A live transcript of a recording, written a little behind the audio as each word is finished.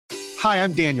Hi,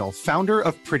 I'm Daniel, founder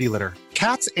of Pretty Litter.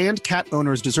 Cats and cat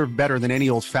owners deserve better than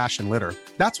any old-fashioned litter.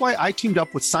 That's why I teamed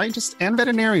up with scientists and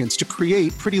veterinarians to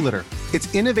create Pretty Litter.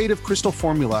 Its innovative crystal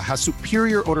formula has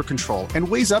superior odor control and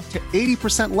weighs up to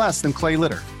 80% less than clay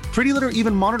litter. Pretty Litter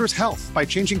even monitors health by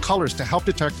changing colors to help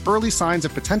detect early signs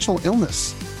of potential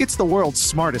illness. It's the world's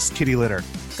smartest kitty litter.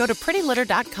 Go to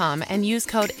prettylitter.com and use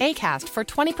code ACAST for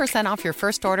 20% off your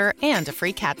first order and a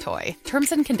free cat toy.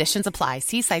 Terms and conditions apply.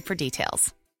 See site for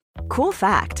details. Cool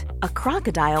fact, a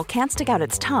crocodile can't stick out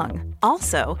its tongue.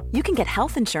 Also, you can get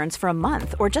health insurance for a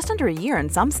month or just under a year in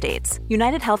some states.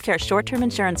 United Healthcare short-term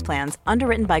insurance plans,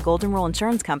 underwritten by Golden Rule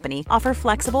Insurance Company, offer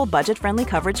flexible, budget-friendly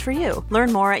coverage for you.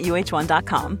 Learn more at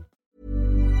uh1.com.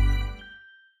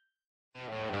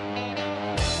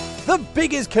 The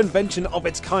biggest convention of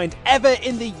its kind ever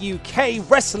in the UK,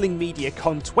 Wrestling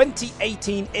MediaCon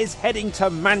 2018 is heading to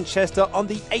Manchester on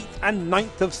the 8th and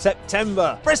 9th of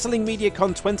September. Wrestling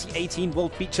MediaCon 2018 will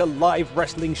feature live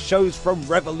wrestling shows from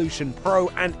Revolution Pro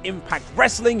and Impact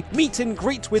Wrestling, meet and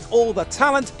greet with all the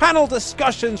talent, panel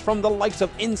discussions from the likes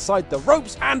of Inside the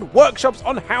Ropes, and workshops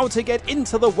on how to get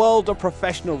into the world of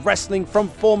professional wrestling from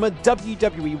former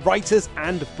WWE writers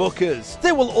and bookers.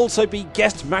 There will also be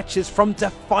guest matches from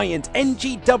Defiant,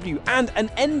 NGW, and an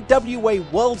NWA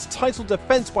World's title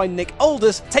defense by Nick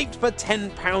Aldis, taped for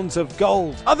 £10 of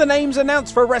gold. Other names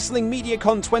announced for Wrestling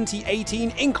MediaCon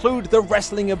 2018 include the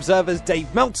Wrestling Observer's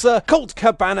Dave Meltzer, Colt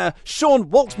Cabana, Sean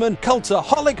Waltman,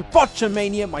 Cultaholic,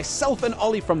 Botchamania, myself and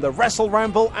Ollie from the Wrestle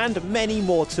Ramble, and many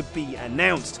more to be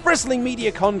announced. Wrestling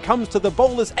MediaCon comes to the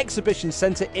Bowlers Exhibition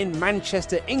Centre in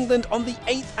Manchester, England on the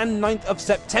 8th and 9th of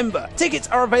September. Tickets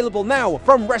are available now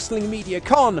from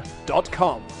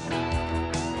WrestlingMediaCon.com.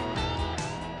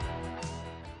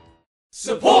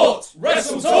 Support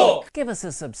Wrestle Talk! Give us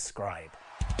a subscribe.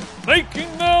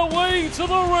 Making their way to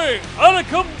the ring at a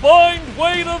combined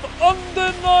weight of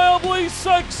undeniably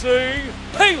sexy,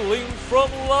 hailing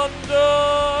from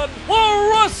London,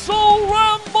 the Wrestle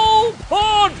Ramble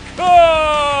Podcast!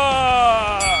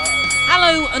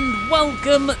 Hello and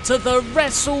welcome to the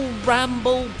Wrestle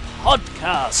Ramble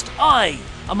Podcast. I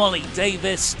am Ollie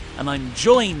Davis, and I'm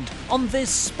joined on this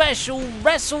special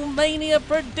WrestleMania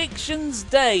Predictions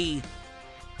Day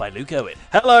by Luke Owen.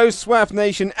 Hello, Swaff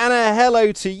Nation, and a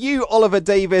hello to you, Oliver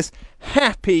Davis.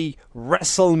 Happy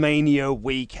WrestleMania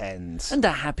weekend. And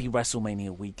a happy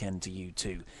WrestleMania weekend to you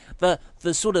too. The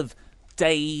sort of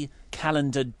day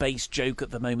calendar-based joke at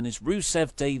the moment is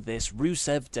Rusev Day this,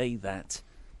 Rusev Day that.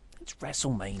 It's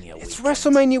WrestleMania weekend. It's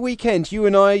WrestleMania weekend. You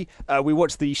and I, we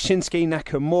watched the Shinsuke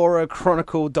Nakamura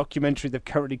Chronicle documentary they've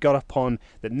currently got up on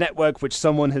the network, which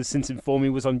someone has since informed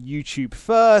me was on YouTube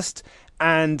first.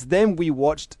 And then we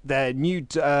watched their new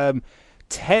top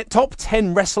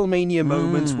 10 WrestleMania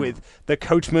moments with the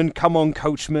Coachman, Come On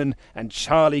Coachman, and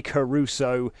Charlie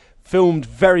Caruso, filmed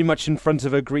very much in front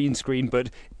of a green screen, but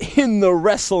in the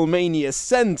WrestleMania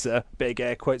Center, big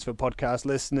air quotes for podcast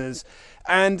listeners,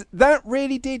 and that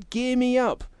really did gear me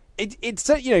up. It's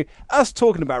us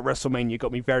talking about WrestleMania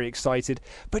got me very excited,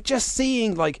 but just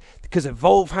seeing, because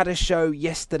Evolve had a show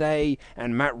yesterday,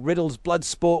 and Matt Riddle's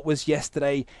Bloodsport was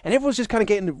yesterday, and everyone's just kind of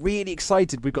getting really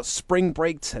excited. We've got Spring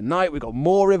Break tonight, we've got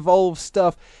more Evolve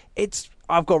stuff.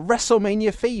 I've got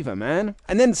WrestleMania fever, man.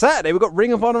 And then Saturday, we've got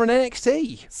Ring of Honor and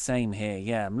NXT. Same here,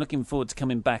 yeah. I'm looking forward to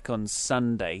coming back on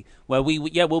Sunday, where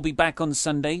we'll be back on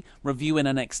Sunday reviewing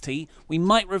NXT. We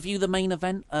might review the main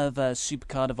event of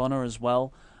Supercard of Honor as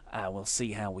well. We'll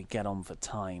see how we get on for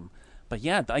time. But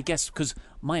yeah, I guess because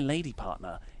my lady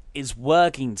partner is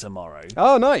working tomorrow.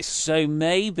 Oh, nice. So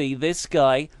maybe this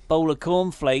guy, Bowl of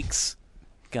Cornflakes,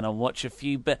 gonna watch a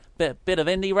few bit of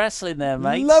indie wrestling there,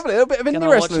 mate. Lovely, a little bit of indie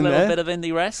wrestling there. Watch a little bit of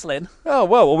indie wrestling. Oh,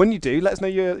 well, when you do, let us know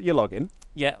your login.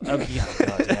 Yeah, God,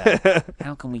 yeah.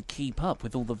 How can we keep up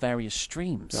with all the various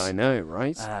streams? I know,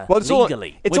 right?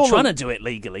 Legally. We're trying to do it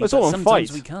legally, it's but all on sometimes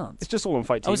Fight. we can't. It's just all on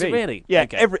Fight TV. Oh, is it really? Yeah,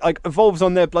 okay. Evolve's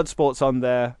on there, Bloodsport's on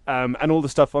there, and all the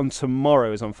stuff on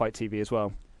tomorrow is on Fight TV as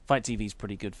well. Fight TV's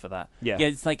pretty good for that. Yeah,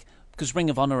 it's because Ring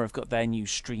of Honor have got their new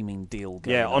streaming deal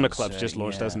going. Yeah, Honor Club's just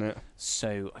launched, hasn't it?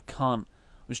 So I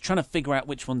was trying to figure out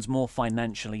which one's more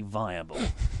financially viable,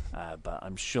 but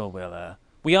I'm sure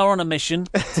we are on a mission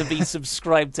to be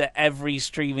subscribed to every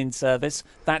streaming service.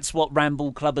 That's what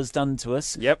Ramble Club has done to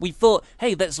us. Yep. We thought,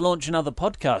 hey, let's launch another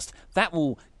podcast. That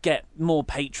will get more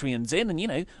Patreons in,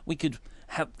 and we could.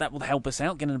 That will help us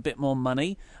out, getting a bit more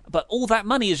money. But all that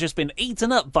money has just been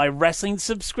eaten up by wrestling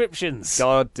subscriptions.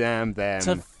 God damn them.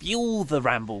 To fuel the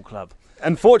Ramble Club.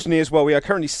 Unfortunately, as well, we are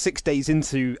currently 6 days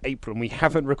into April and we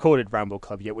haven't recorded Ramble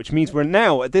Club yet, which means we're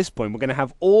now, at this point, we're going to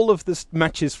have all of the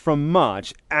matches from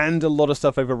March and a lot of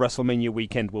stuff over WrestleMania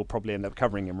weekend we'll probably end up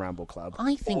covering in Ramble Club.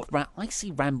 I think I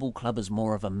see Ramble Club as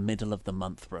more of a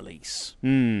middle-of-the-month release.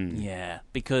 Yeah,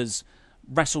 because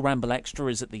Wrestle Ramble Extra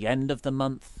is at the end of the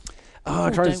month.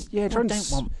 Oh,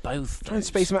 don't want both. Try and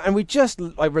space them out. And we just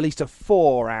released a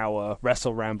 4-hour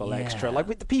Wrestle Ramble Extra.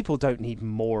 Like, the people don't need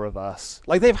more of us.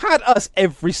 Like, they've had us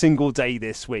every single day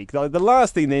this week. The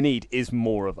last thing they need is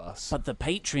more of us. But the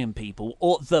Patreon people,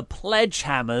 or the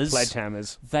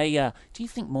Pledgehammers... They, do you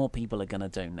think more people are going to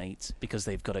donate because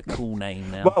they've got a cool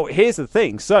name now? Well, here's the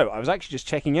thing. So, I was actually just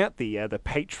checking out the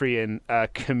Patreon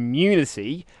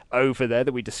community over there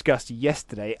that we discussed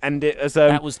yesterday, and it was...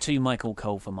 that was too Michael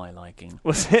Cole for my liking.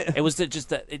 Was it? It was just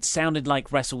that it sounded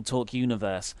like Wrestle Talk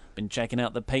Universe. Been checking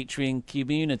out the Patreon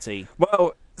community.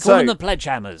 Well, call them the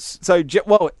Pledgehammers. So,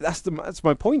 that's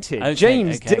my point here. Okay,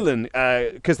 James Dillon,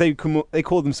 because they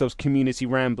call themselves Community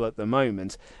Ramble at the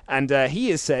moment, and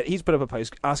he's put up a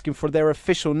post asking for their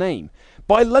official name.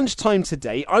 By lunchtime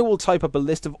today, I will type up a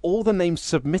list of all the names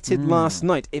submitted last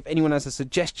night. If anyone has a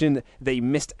suggestion they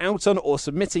missed out on or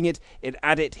submitting it,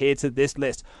 add it here to this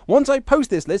list. Once I post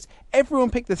this list,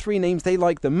 everyone pick the 3 names they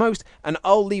like the most, and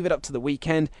I'll leave it up to the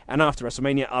weekend. And after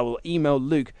WrestleMania, I will email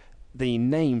Luke the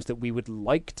names that we would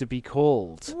like to be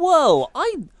called. Whoa,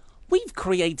 we've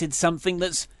created something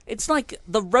it's like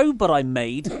the robot I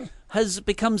made has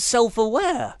become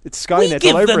self-aware. It's Skynet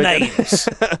all over again. Names.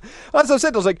 As I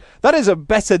said, I was like, that is a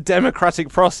better democratic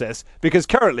process, because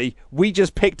currently we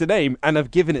just picked a name and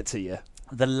have given it to you.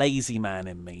 The lazy man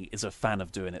in me is a fan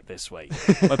of doing it this way.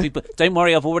 Where people, don't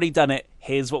worry, I've already done it.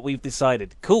 Here's what we've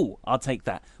decided. Cool, I'll take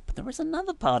that. But there is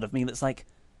another part of me that's like,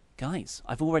 guys,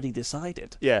 I've already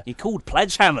decided. Yeah. You're called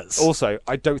Pledgehammers. Also,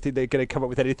 I don't think they're going to come up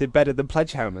with anything better than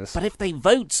Pledgehammers. But if they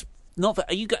vote,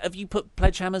 have you put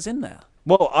Pledgehammers in there?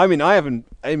 Well, I mean, I haven't.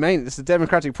 I mean, it's a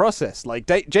democratic process. Like,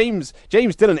 James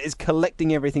Dillon is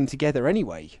collecting everything together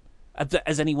anyway.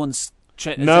 Has anyone suggested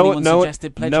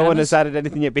Pledgehammers? No one has added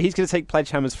anything yet, but he's going to take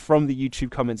Pledgehammers from the YouTube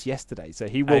comments yesterday, so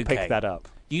he will pick that up.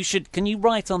 Can you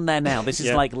write on there now? This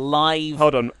is like live.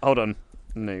 Hold on.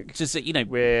 Nuke. Just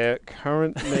we're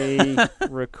currently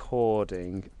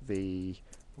recording the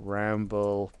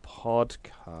Ramble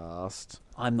podcast.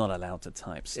 I'm not allowed to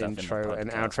type stuff intro in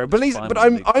the and podcast, outro, but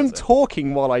I'm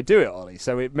talking while I do it, Ollie.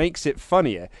 So it makes it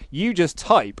funnier. You just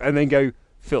type and then go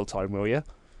fill time, will you?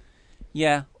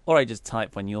 Yeah, or I just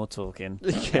type when you're talking.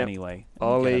 Anyway,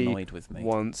 Ollie get annoyed with me.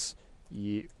 Wants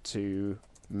you to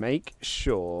make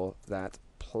sure that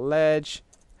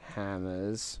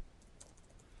Pledgehammers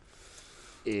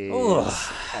is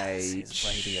a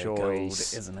choice gold,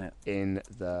 isn't it? in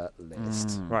the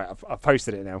list. Right, I've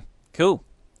posted it now. Cool.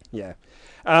 Yeah.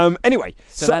 Anyway,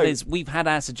 so that is, we've had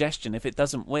our suggestion. If it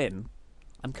doesn't win,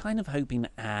 I'm kind of hoping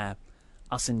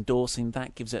us endorsing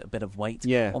that gives it a bit of weight.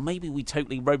 Yeah. Or maybe we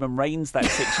totally Roman Reigns that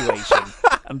situation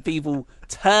and people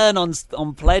turn on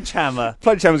Pledgehammer.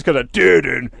 Pledgehammer's kind of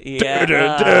boo.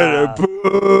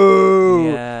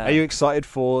 Yeah. Are you excited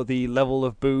for the level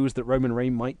of boos that Roman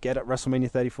Reigns might get at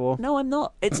WrestleMania 34? No, I'm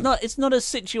not. It's not a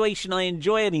situation I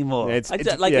enjoy anymore. Yeah,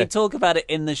 they talk about it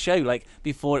in the show. Like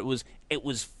before, it was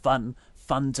fun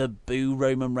to boo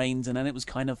Roman Reigns, and then it was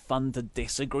kind of fun to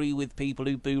disagree with people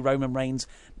who boo Roman Reigns.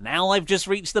 Now I've just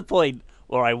reached the point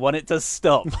where I want it to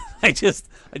stop. I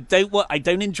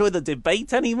don't enjoy the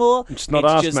debate anymore. It's not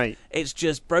us, mate. It's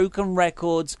just broken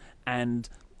records and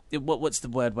what's the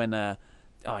word when I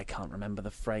can't remember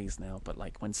the phrase now, but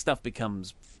like when stuff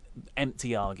becomes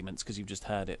empty arguments because you've just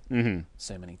heard it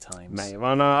so many times. Mate,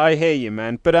 well, no, I hear you,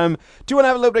 man. But do you want to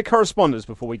have a little bit of correspondence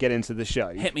before we get into the show?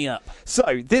 Hit me up.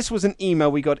 So, this was an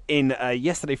email we got in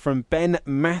yesterday from Ben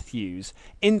Matthews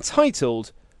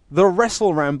entitled, "The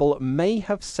Wrestle Ramble may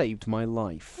have saved my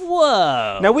life."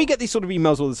 Whoa! Now, we get these sort of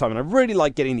emails all the time, and I really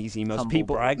like getting these emails. Humble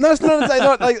brag. No, it's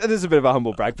not like, it is a bit of a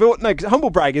humble brag. But no, 'cause humble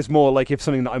brag is more like if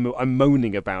something that I'm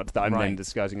moaning about that I'm then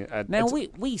discussing. Now,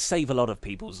 we save a lot of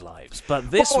people's lives,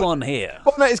 but this one here...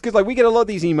 Well, no, it's because like, we get a lot of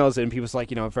these emails in, people's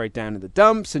like, I'm very down in the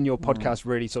dumps, and your podcast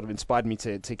really sort of inspired me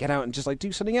to get out and just like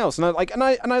do something else. And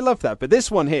I love that. But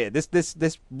this one here,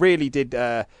 this really did...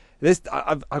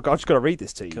 I've just got to read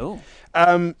this to you. Cool.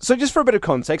 So just for a bit of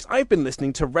context, I've been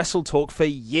listening to Wrestle Talk for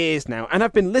years now, and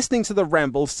I've been listening to the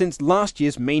Ramble since last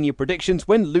year's Mania predictions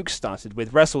when Luke started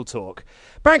with Wrestle Talk.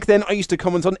 Back then, I used to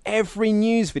comment on every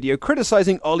news video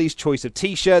criticising Ollie's choice of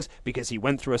t-shirts because he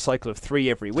went through a cycle of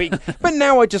 3 every week, but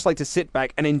now I just like to sit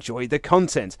back and enjoy the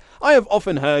content. I have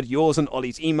often heard yours and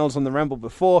Ollie's emails on the Ramble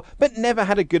before, but never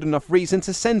had a good enough reason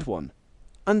to send one.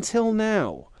 Until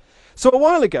now. So a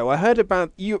while ago, I heard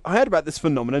about this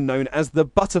phenomenon known as the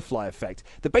butterfly effect.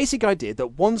 The basic idea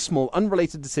that one small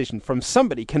unrelated decision from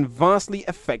somebody can vastly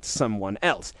affect someone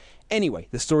else. Anyway,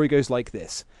 the story goes like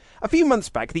this. A few months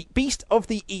back, the Beast of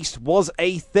the East was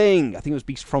a thing. I think it was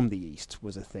Beast from the East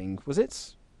was a thing. Was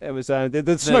it? It was the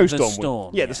snowstorm. The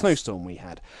storm, the snowstorm we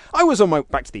had.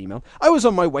 Back to the email. I was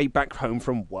on my way back home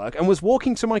from work and was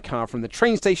walking to my car from the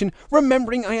train station,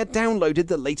 remembering I had downloaded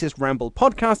the latest Ramble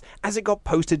podcast as it got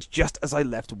posted just as I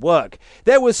left work.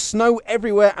 There was snow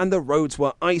everywhere and the roads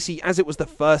were icy as it was the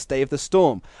first day of the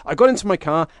storm. I got into my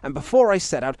car and before I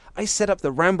set out, I set up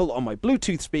the Ramble on my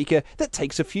Bluetooth speaker that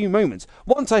takes a few moments.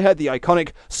 Once I heard the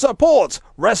iconic "Support!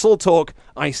 Wrestle Talk,"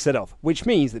 I set off, which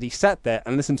means that he sat there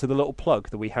and listened to the little plug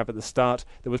that we have at the start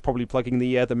that was probably plugging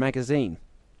the magazine.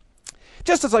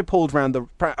 Just as I pulled Just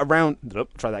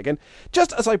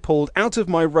as I pulled out of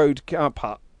my road car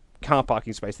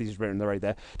parking space, this is written right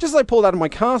there. Just as I pulled out of my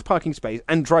car parking space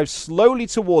and drive slowly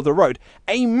toward the road,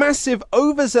 a massive,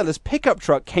 overzealous pickup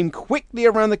truck came quickly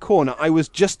around the corner I was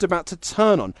just about to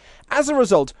turn on. As a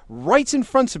result, right in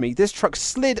front of me, this truck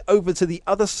slid over to the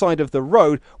other side of the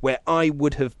road where I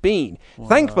would have been. Wow.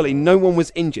 Thankfully, no one was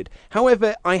injured.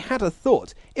 However, I had a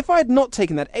thought. If I had not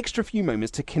taken that extra few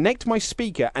moments to connect my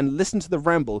speaker and listen to the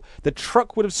Ramble, the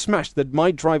truck would have smashed my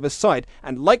driver's side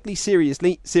and likely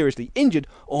seriously injured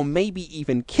or maybe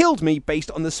even killed me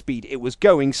based on the speed it was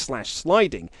going /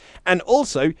 sliding. And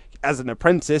also, as an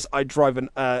apprentice, I drive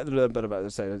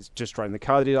just driving the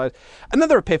car.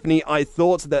 Another epiphany, I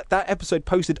thought that episode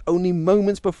posted only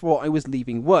moments before I was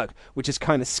leaving work, which is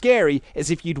kind of scary, as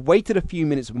if you'd waited a few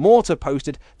minutes more to post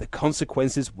it, the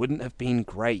consequences wouldn't have been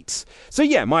great. So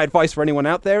yeah, my advice for anyone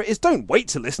out there is don't wait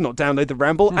to listen or download the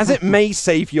Ramble, as it may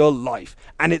save your life,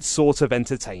 and it's sort of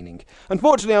entertaining.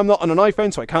 Unfortunately, I'm not on an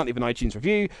iPhone, so I can't leave an iTunes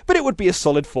review, but it would be a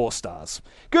solid 4 stars.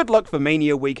 Good luck for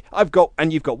Mania Week.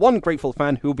 You've got one grateful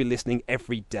fan who will be listening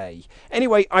every day.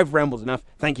 Anyway, I've rambled enough.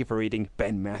 Thank you for reading,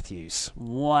 Ben Matthews.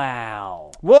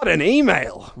 Wow. What an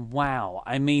email. Wow.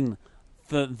 I mean,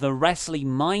 the wrestling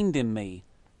mind in me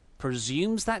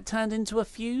presumes that turned into a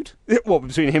feud. What,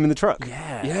 between him and the truck?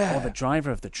 Yeah. Or the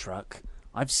driver of the truck.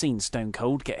 I've seen Stone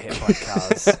Cold get hit by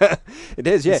cars. It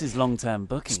is, yeah. This is long-term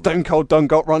booking. Stone Cold done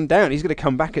got run down. He's going to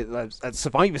come back at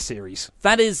Survivor Series.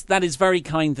 That is very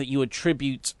kind that you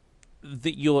attribute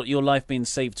your life being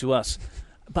saved to us.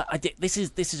 But this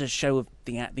is a show of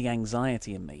the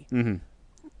anxiety in me. Mm-hmm.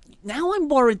 Now I'm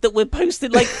worried that we're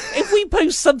posting, if we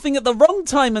post something at the wrong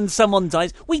time and someone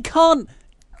dies, we can't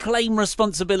claim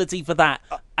responsibility for that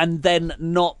and then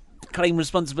not claim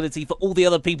responsibility for all the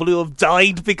other people who have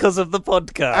died because of the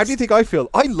podcast. How do you think I feel?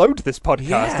 I load this podcast.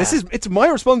 Yeah. It's my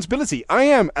responsibility. I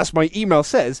am, as my email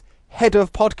says, head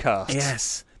of podcasts.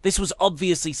 Yes. This was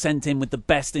obviously sent in with the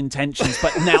best intentions,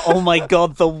 but now, oh my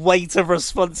God, the weight of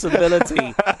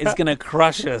responsibility is going to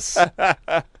crush us.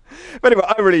 But anyway,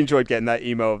 I really enjoyed getting that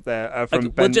email there from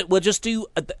Ben. We'll just do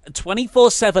a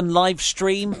 24/7 live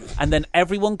stream, and then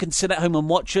everyone can sit at home and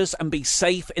watch us and be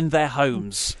safe in their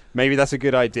homes. Maybe that's a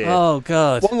good idea. Oh,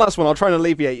 God. One last one. I'll try and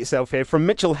alleviate yourself here. From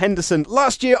Mitchell Henderson.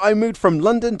 Last year, I moved from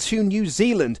London to New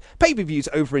Zealand. Pay-per-views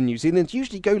over in New Zealand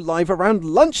usually go live around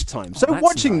lunchtime, so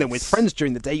watching them with friends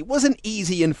during the day was an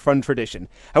easy and fun tradition.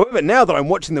 However, now that I'm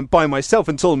watching them by myself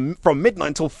from midnight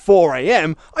until 4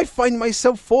 a.m., I find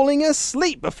myself falling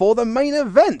asleep before the main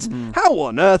event. How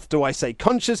on earth do I stay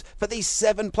conscious for these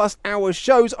 7+ hour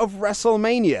shows of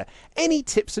WrestleMania? Any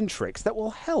tips and tricks that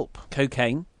will help?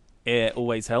 Cocaine. It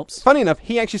always helps. Funny enough,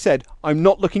 he actually said, I'm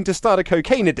not looking to start a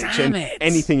cocaine addiction. Damn it.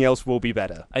 Anything else will be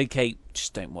better. Okay,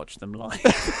 just don't watch them live.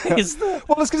 Well, I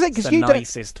was going to say,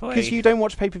 because you don't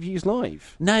watch pay-per-views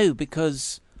live. No,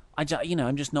 because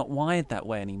I'm just not wired that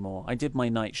way anymore. I did my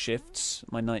night shift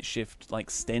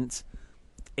stint.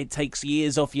 It takes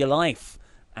years off your life,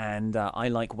 and I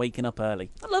like waking up early.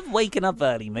 I love waking up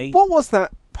early, me. What was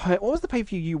that? What was the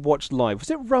pay-per-view you watched live? Was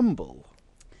it Rumble?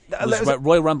 It was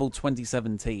Royal Rumble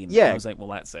 2017. Yeah. I was like, well,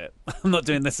 that's it. I'm not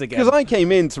doing this again. Because I came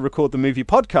in to record the movie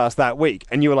podcast that week,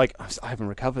 and you were like, I haven't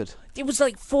recovered. It was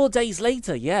like 4 days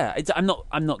later, yeah. I'm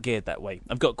not geared that way.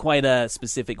 I've got quite a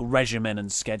specific regimen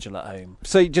and schedule at home.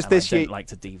 So just this year... I don't like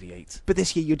to deviate. But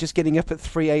this year you're just getting up at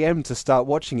 3 a.m. to start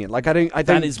watching it. Like, I don't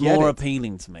That is get more it.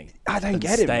 appealing to me. I don't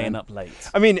get it, staying man. up late.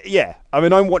 I mean, yeah.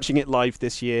 I'm watching it live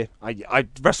this year.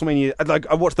 WrestleMania,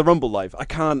 I watched the Rumble live. I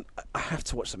have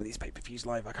to watch some of these pay-per-views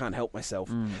live. I can't help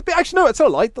myself. But actually, no, it's all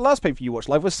right. The last pay-per-view you watched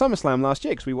live was SummerSlam last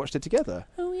year because we watched it together.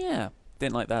 Oh, yeah.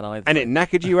 Didn't like that either. And it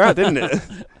knackered you out, didn't it?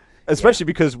 Especially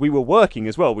because we were working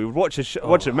as well. We would watch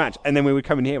a match, and then we would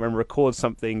come in here and record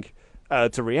something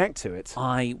to react to it.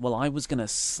 I was going to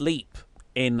sleep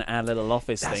in our little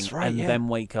office That's thing, right, and yeah. then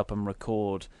wake up and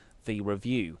record the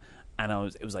review. And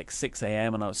it was like 6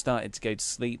 a.m. and I was started to go to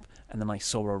sleep, and then I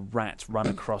saw a rat run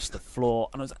across the floor,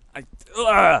 and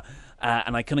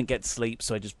and I couldn't get to sleep,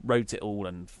 so I just wrote it all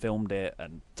and filmed it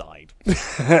and died.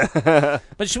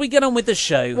 But should we get on with the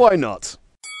show? Why not?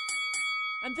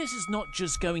 And this is not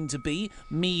just going to be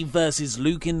me versus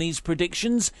Luke in these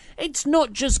predictions. It's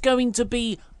not just going to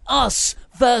be us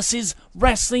versus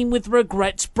Wrestling with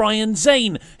Regrets Brian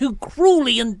Zane, who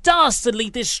cruelly and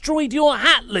dastardly destroyed your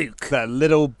hat, Luke. That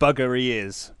little bugger he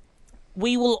is.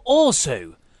 We will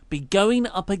also be going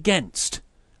up against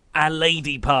our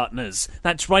lady partners.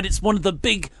 That's right, it's one of the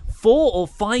big 4 or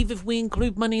 5 if we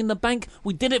include Money in the Bank.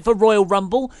 We did it for Royal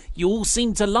Rumble. You all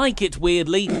seem to like it,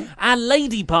 weirdly. Our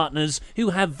lady partners,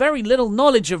 who have very little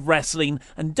knowledge of wrestling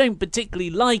and don't particularly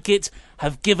like it,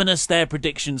 have given us their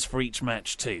predictions for each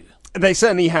match too. They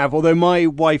certainly have, although my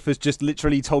wife has just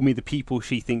literally told me the people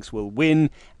she thinks will win,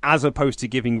 as opposed to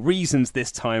giving reasons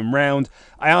this time round.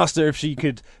 I asked her if she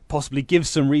could possibly give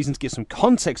some reasons, give some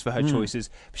context for her choices,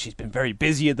 but she's been very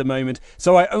busy at the moment,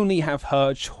 so I only have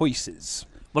her choices.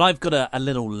 Well, I've got a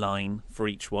little line for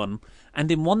each one,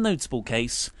 and in one notable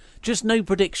case, just no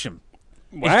prediction.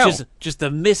 Wow. It's just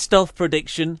a missed-off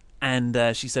prediction, and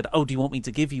she said, "Oh, do you want me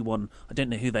to give you one? I don't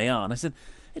know who they are." And I said,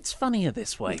 "It's funnier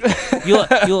this way.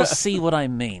 You'll see what I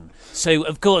mean." So,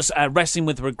 of course, Wrestling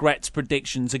with Regrets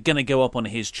predictions are going to go up on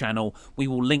his channel. We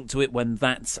will link to it when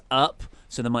that's up,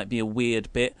 so there might be a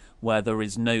weird bit where there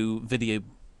is no video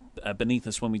beneath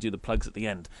us when we do the plugs at the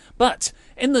end. But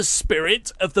in the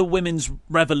spirit of the women's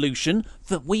revolution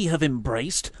that we have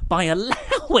embraced by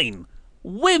allowing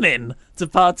women to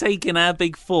partake in our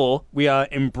Big Four, We are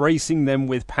embracing them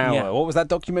with power. Yeah. What was that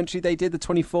documentary they did, the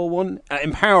 24 one?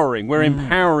 Empowering. We're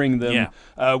empowering them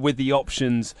with the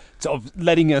options of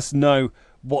letting us know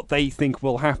what they think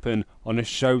will happen on a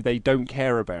show they don't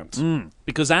care about.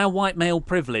 because our white male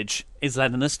privilege is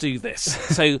letting us do this.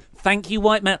 So thank you,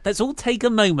 white male. Let's all take a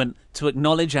moment to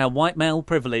acknowledge our white male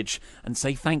privilege and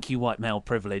say thank you, white male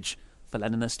privilege, for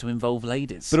letting us to involve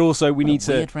ladies. But also we What a need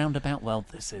to... weird roundabout world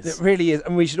this is. It really is,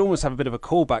 and we should almost have a bit of a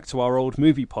callback to our old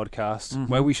movie podcast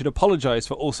where we should apologise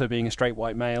for also being a straight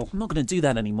white male. I'm not going to do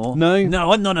that anymore. No?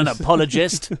 No, I'm not an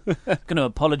apologist. I'm going to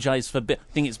apologise for... I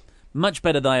think it's much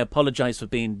better that I apologise for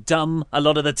being dumb a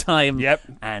lot of the time. Yep.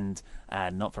 And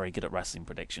not very good at wrestling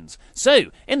predictions.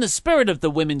 So, in the spirit of the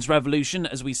women's revolution,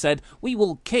 as we said, we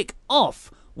will kick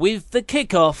off with the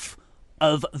kickoff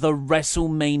of the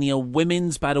WrestleMania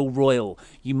Women's Battle Royal.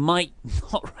 You might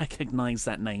not recognise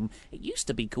that name. It used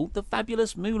to be called the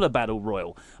Fabulous Moolah Battle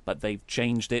Royal, but they've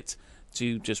changed it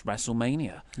to just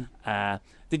WrestleMania.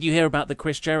 Did you hear about the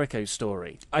Chris Jericho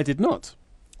story? I did not.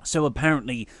 So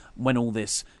apparently, when all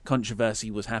this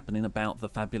controversy was happening about the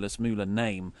Fabulous Moolah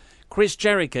name, Chris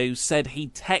Jericho said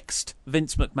he'd text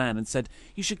Vince McMahon and said,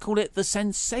 you should call it the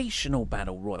Sensational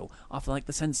Battle Royal, after like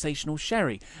the Sensational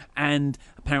Sherry. And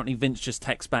apparently Vince just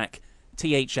texts back,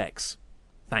 THX.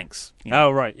 Thanks. You know?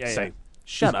 Oh, right. Yeah, So, yeah.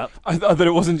 shut up. I thought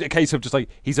it wasn't a case of just like,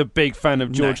 he's a big fan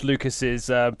of George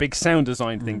Lucas's big sound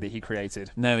design thing that he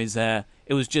created. No,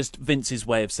 it was just Vince's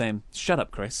way of saying, shut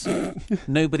up, Chris.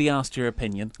 Nobody asked your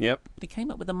opinion. Yep. But he came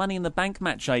up with the Money in the Bank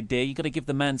match idea. You've got to give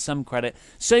the man some credit.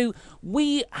 So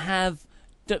we have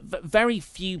very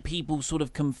few people sort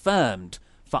of confirmed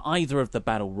for either of the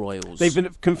Battle Royals. They've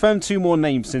been confirmed 2 more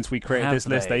names since we created Have this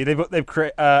list. they? They've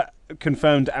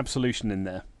confirmed Absolution in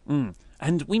there.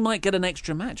 And we might get an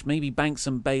extra match. Maybe Banks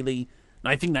and Bailey.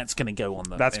 I think that's going to go on.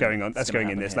 That's going on. That's going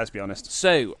in this. Here. Let's be honest.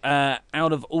 So,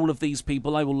 out of all of these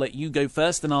people, I will let you go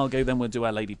first, and I'll go. Then we'll do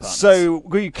our lady partners. So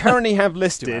we currently have do our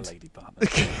listed lady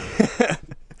partners.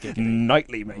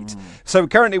 nightly, mate. So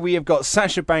currently we have got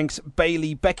Sasha Banks,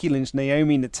 Bailey, Becky Lynch,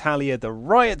 Naomi, Natalia, the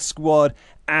Riot Squad,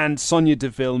 and Sonya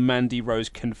Deville, Mandy Rose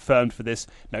confirmed for this.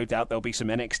 No doubt there'll be some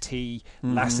NXT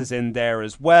lasses in there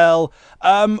as well.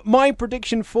 My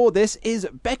prediction for this is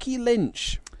Becky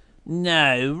Lynch.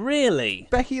 No, really.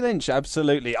 Becky Lynch,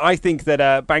 absolutely. I think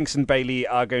that Banks and Bailey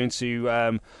are going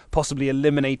to possibly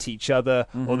eliminate each other,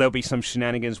 or there'll be some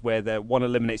shenanigans where the one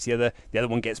eliminates the other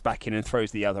one gets back in and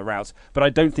throws the other out. But I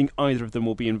don't think either of them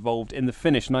will be involved in the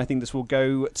finish, and I think this will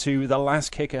go to the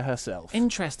last kicker herself.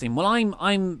 Interesting. Well,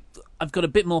 I've got a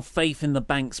bit more faith in the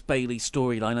Banks Bailey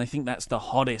storyline. I think that's the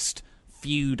hottest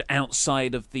feud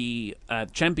outside of the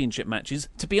championship matches.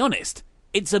 To be honest,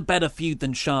 it's a better feud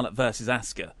than Charlotte versus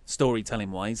Asuka,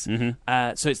 storytelling-wise.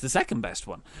 So it's the second best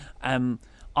one.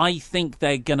 I think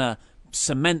they're going to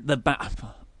cement the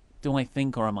Do I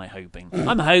think, or am I hoping?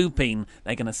 I'm hoping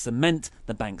they're going to cement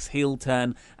the Banks heel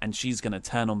turn, and she's going to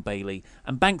turn on Bayley,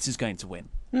 and Banks is going to win.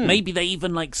 Maybe they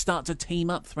even start to team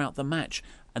up throughout the match,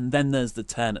 and then there's the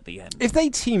turn at the end. If they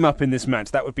team up in this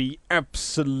match, that would be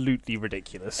absolutely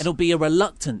ridiculous. It'll be a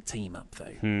reluctant team up,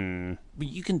 though. But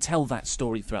you can tell that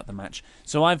story throughout the match.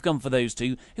 So I've gone for those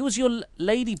two. Who was your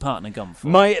lady partner gone for?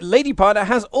 My lady partner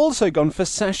has also gone for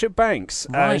Sasha Banks.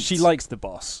 Right. She likes the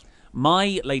boss.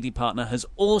 My lady partner has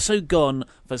also gone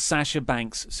for Sasha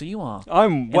Banks. So you are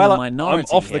I'm in the I'm minority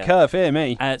off here. the curve here,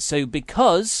 me. So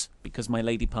because my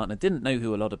lady partner didn't know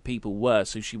who a lot of people were,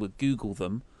 so she would Google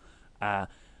them,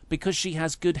 because she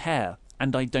has good hair,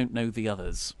 and I don't know the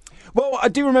others. Well, I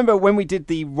do remember when we did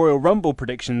the Royal Rumble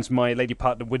predictions, my lady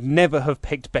partner would never have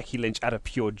picked Becky Lynch out of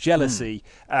pure jealousy.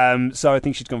 So I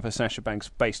think she's gone for Sasha Banks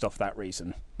based off that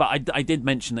reason. But I did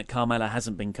mention that Carmella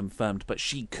hasn't been confirmed, but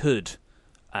she could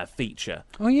feature.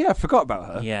 Oh, yeah, I forgot about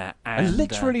her. Yeah. I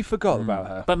literally forgot about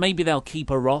her. But maybe they'll keep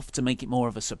her off to make it more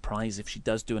of a surprise if she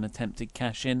does do an attempted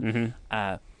cash-in.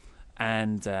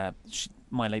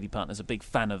 My lady partner's a big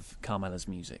fan of Carmella's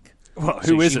music. Well,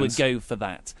 So who she isn't? would go for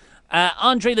that.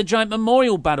 Andre the Giant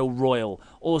Memorial Battle Royal,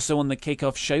 also on the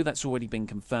kickoff show. That's already been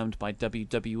confirmed by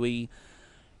WWE.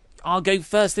 I'll go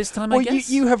first this time, I Well,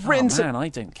 guess. you have written man, I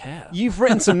don't care. You've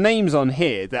written some names on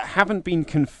here that haven't been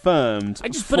confirmed I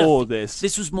just for this.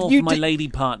 This was more You for my did- lady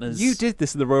partners. You did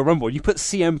this in the Royal Rumble. You put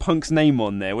CM Punk's name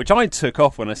on there, which I took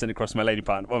off when I sent across to my lady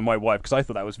partner, my wife, because I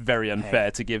thought that was very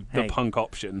unfair to give the Hey. Punk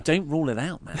option. Don't rule it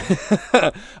out,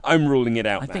 man. I'm ruling it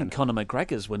out, I man. think Conor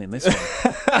McGregor's winning this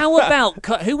one. How about...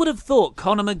 Who would have thought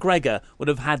Conor McGregor would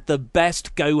have had the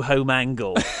best go-home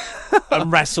angle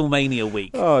on WrestleMania week?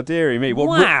 Oh, dearie me. Well,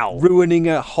 Wow. ruining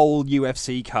a whole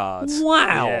UFC card.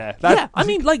 Wow. Yeah, I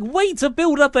mean, way to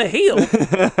build up a heel.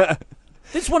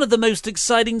 It's one of the most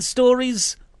exciting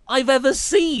stories I've ever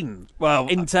seen. Well,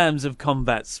 in terms of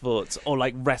combat sports or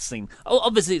wrestling. Oh,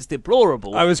 obviously it's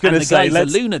deplorable. I was going and to the say,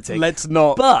 guy's a lunatic. let's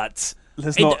not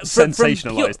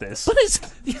sensationalise this. But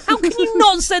how can you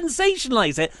not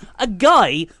sensationalise it? A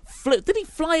guy did he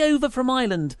fly over from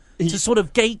Ireland to sort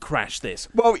of gate crash this?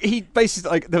 Well, he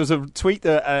basically there was a tweet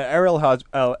that Ariel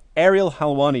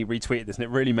Helwani retweeted this, and it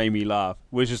really made me laugh.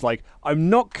 Was just I'm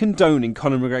not condoning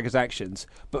Conor McGregor's actions,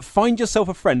 but find yourself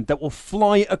a friend that will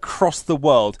fly across the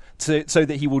world so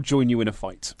that he will join you in a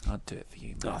fight. I'd do it for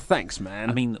you, man. Oh, thanks,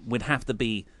 man. I mean, we'd have to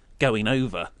be going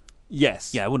over.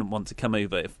 Yes. Yeah, I wouldn't want to come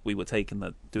over if we were doing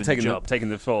the job. Taking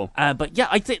the fall. But yeah,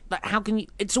 I think that how can you?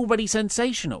 It's already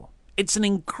sensational. It's an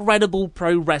incredible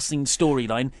pro wrestling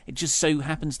storyline. It just so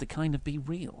happens to kind of be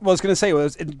real. Well, I was going to say,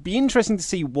 it'd be interesting to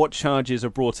see what charges are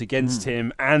brought against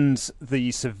him and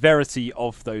the severity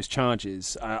of those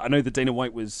charges. I know that Dana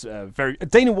White was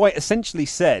Dana White essentially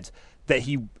said that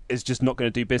he is just not going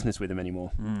to do business with him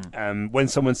anymore. When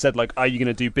someone said, are you going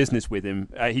to do business with him?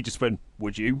 He just went,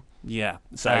 would you? Yeah.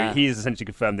 So he has essentially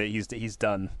confirmed that he's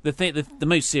done. The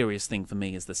most serious thing for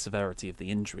me is the severity of the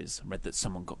injuries. I read that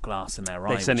someone got glass in their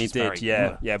eye. They certainly did,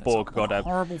 yeah. Borg got a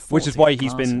horrible thought which is to why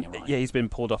get he's been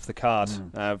pulled off the card.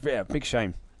 Big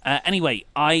shame. Anyway,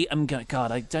 I am going.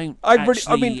 God, I don't. have a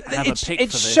pick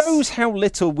it for this. shows how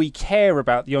little we care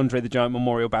about the Andre the Giant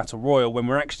Memorial Battle Royal when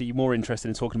we're actually more interested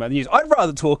in talking about the news. I'd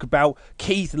rather talk about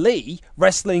Keith Lee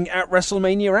wrestling at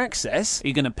WrestleMania Access. Are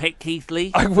you going to pick Keith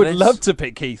Lee? I for would this? love to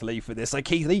pick Keith Lee for this.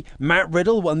 Keith Lee, Matt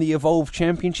Riddle won the Evolve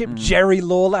Championship. Jerry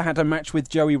Lawler had a match with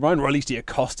Joey Ryan, or at least he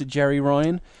accosted Jerry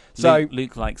Ryan. So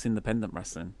Luke likes independent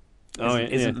wrestling. Isn't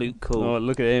Isn't Luke cool? Oh,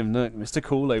 look at him. Look, Mr.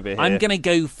 Cool over here. I'm going to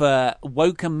go for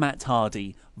Woken Matt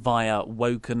Hardy via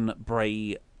Woken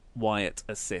Bray Wyatt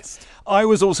assist. I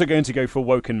was also going to go for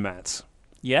Woken Matt.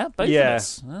 Yeah, both of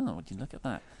us. Oh, would you look at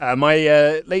that?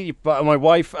 My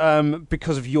wife,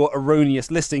 because of your erroneous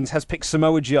listings, has picked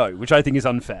Samoa Joe, which I think is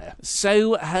unfair.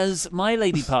 So has my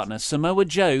lady partner, Samoa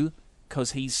Joe,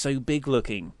 because he's so big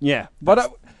looking. Yeah,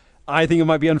 but I think it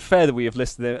might be unfair that we have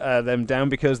listed them down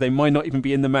because they might not even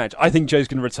be in the match. I think Joe's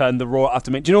going to return the Raw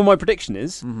after Mania. Do you know what my prediction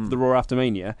is? For the Raw after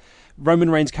Mania? Roman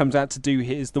Reigns comes out to do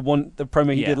the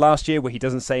promo he did last year where he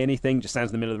doesn't say anything, just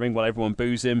stands in the middle of the ring while everyone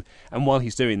boos him. And while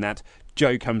he's doing that,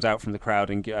 Joe comes out from the crowd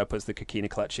and puts the Coquina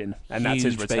clutch in. And that's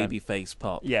his return. Baby face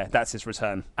pop. Yeah, that's his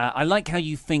return. I like how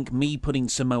you think me putting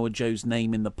Samoa Joe's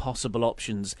name in the possible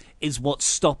options is what's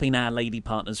stopping our lady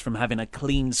partners from having a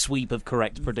clean sweep of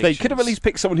correct predictions. They could have at least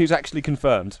picked someone who's actually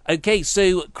confirmed. Okay,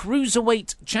 so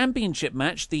Cruiserweight Championship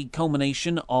match, the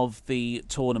culmination of the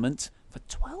tournament for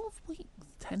 12 weeks.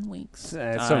 10 weeks?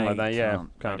 Something like that, yeah.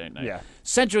 I don't know. Yeah.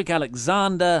 Cedric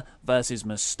Alexander versus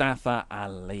Mustafa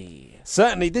Ali.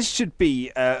 Certainly, this should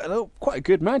be quite a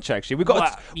good match, actually. We've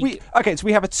got so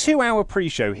we have a 2-hour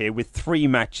pre-show here with 3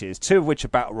 matches, 2 of which are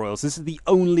battle royals. This is the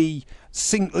only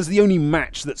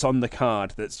match that's on the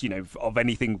card that's of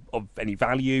anything of any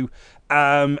value.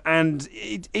 And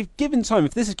if given time,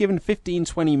 if this is given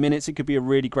 15-20 minutes, it could be a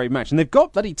really great match. And they've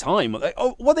got bloody time.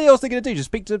 What else are they going to do? Just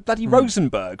speak to bloody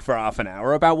Rosenberg for half an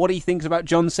hour about what he thinks about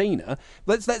John Cena?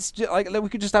 We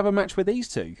could just have a match with these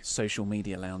two. Social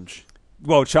media lounge.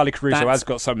 Well, Charlie Caruso has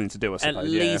got something to do, I suppose. At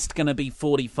least going to be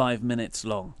 45 minutes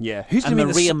long. Yeah. Who's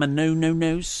Maria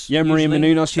Menounos? Yeah, Maria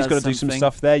Menounos. She's got to do some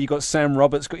stuff there. You've got Sam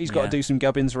Roberts. He's got to do some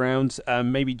gubbins around.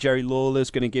 Maybe Jerry Lawler's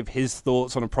going to give his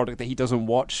thoughts on a product that he doesn't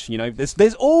watch.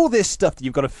 There's all this stuff that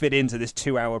you've got to fit into this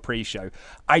 2-hour pre-show.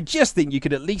 I just think you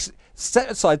could at least set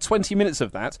aside 20 minutes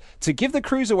of that to give the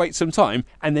Cruiserweight some time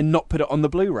and then not put it on the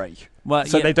Blu-ray.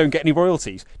 They don't get any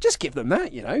royalties. Just give them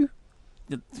that,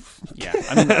 Yeah,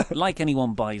 I mean, like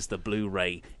anyone buys the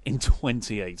Blu-ray in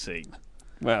 2018.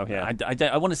 Well, yeah.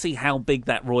 I want to see how big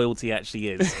that royalty actually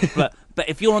is. But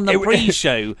if you're on the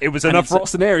pre-show... It was enough for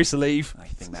Austin Aries to leave. I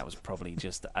think that was probably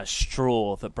just a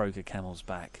straw that broke a camel's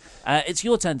back. It's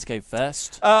your turn to go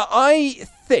first. I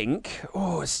think...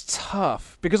 it's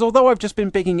tough. Because although I've just been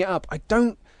bigging it up,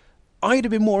 I'd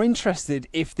have been more interested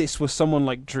if this was someone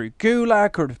like Drew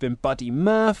Gulak, or it had been Buddy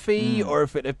Murphy, or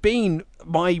if it had been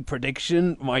my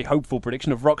hopeful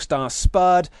prediction of Rockstar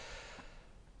Spud.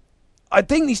 I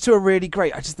think these two are really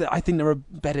great. I think there are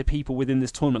better people within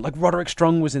this tournament. Like Roderick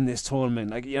Strong was in this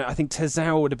tournament. I think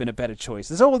Tozawa would have been a better choice.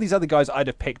 There's all these other guys I'd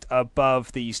have picked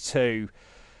above these two.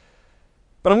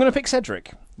 But I'm going to pick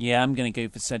Cedric. Yeah, I'm going to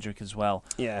go for Cedric as well.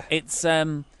 Yeah. It's,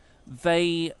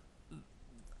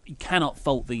 you cannot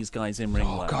fault these guys in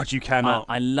ring work. Oh, God, you cannot.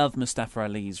 I love Mustafa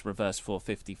Ali's reverse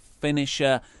 450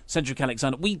 finisher. Cedric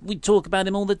Alexander, we talk about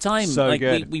him all the time. So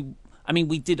good.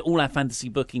 We did all our fantasy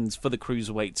bookings for the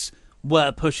Cruiserweights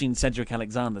were pushing Cedric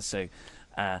Alexander. So,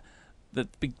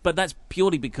 but that's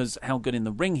purely because how good in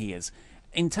the ring he is.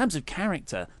 In terms of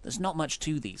character, there's not much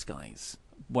to these guys,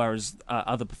 whereas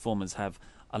other performers have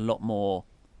a lot more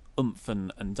oomph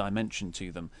and dimension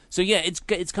to them. So yeah,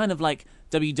 it's kind of like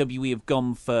WWE have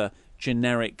gone for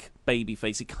generic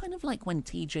babyface. Kind of like when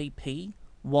TJP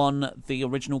won the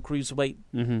original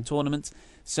Cruiserweight tournament.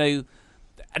 So,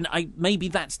 and maybe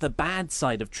that's the bad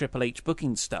side of Triple H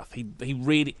booking stuff. He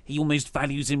almost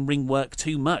values in ring work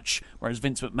too much, whereas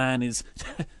Vince McMahon is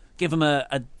give him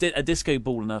a disco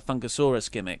ball and a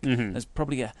Funkasaurus gimmick. There's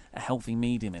probably a healthy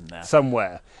medium in there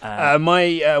somewhere.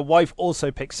 My wife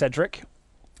also picked Cedric.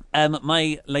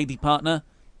 My lady partner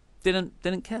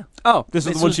didn't care. Oh, this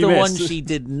was the one she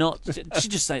did not. She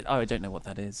just said, "Oh, I don't know what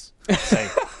that is." So,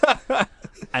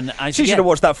 she should have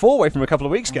watched that 4-way from a couple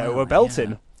of weeks ago. We're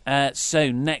belting. Yeah.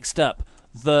 So next up,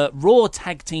 the Raw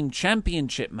Tag Team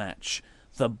Championship match: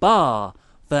 The Bar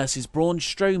versus Braun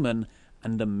Strowman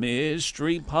and the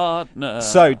mystery partner.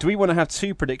 So, do we want to have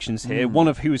 2 predictions here? One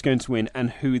of who is going to win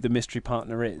and who the mystery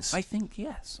partner is? I think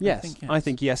yes. Yes, I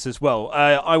think yes as well.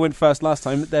 I went first last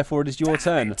time, therefore it is your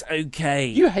turn. Okay.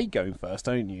 You hate going first,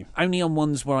 don't you? Only on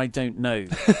ones where I don't know.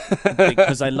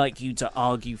 Because I like you to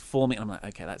argue for me. And I'm like,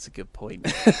 okay, that's a good point.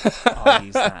 I'll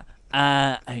use that.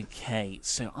 Okay,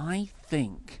 so I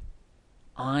think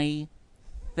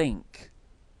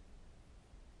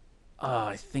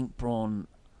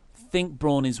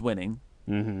Braun is winning.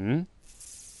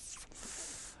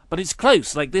 But it's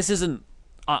close. Like, this isn't...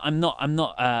 I'm not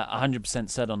 100%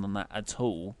 set on that at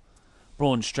all.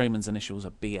 Braun Strowman's initials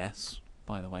are BS,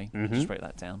 by the way. Just wrote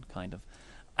that down, kind of.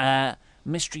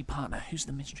 Mystery partner. Who's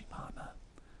the mystery partner?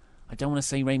 I don't want to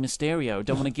say Rey Mysterio. I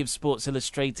don't want to give Sports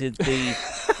Illustrated the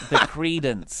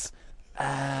credence.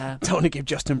 Don't want to give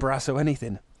Justin Barrasso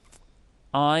anything.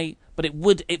 Okay,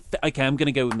 I'm going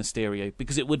to go with Mysterio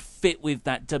because it would fit with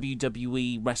that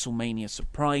WWE WrestleMania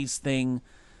surprise thing.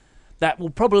 That will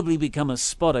probably become a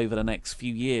spot over the next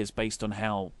few years based on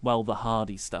how well the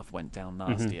Hardy stuff went down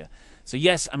last year. So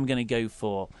yes, I'm going to go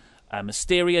for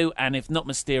Mysterio, and if not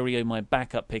Mysterio, my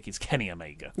backup pick is Kenny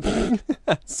Omega.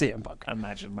 CM Punk.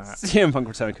 Imagine that. CM Punk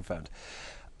return confirmed.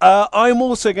 I'm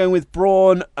also going with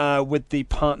Braun, with the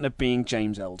partner being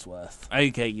James Ellsworth.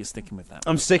 Okay, you're sticking with that.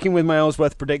 I'm sticking with my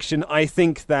Ellsworth prediction. I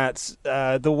think that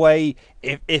the way,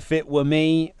 if it were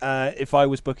me, if I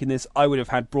was booking this, I would have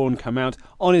had Braun come out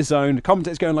on his own. The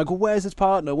commentators going like, well, where's his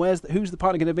partner? Who's the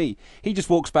partner going to be? He just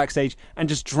walks backstage and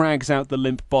just drags out the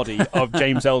limp body of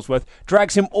James Ellsworth,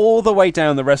 drags him all the way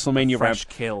down the WrestleMania ramp,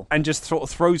 kill, and just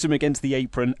throws him against the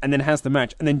apron, and then has the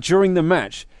match. And then during the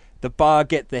match, the Bar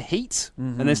get the heat,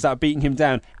 and they start beating him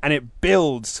down, and it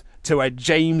builds to a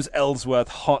James Ellsworth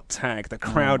hot tag. The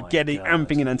crowd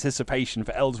amping in anticipation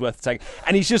for Ellsworth tag,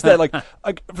 and he's just there like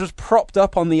just propped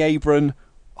up on the apron,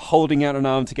 holding out an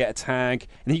arm to get a tag,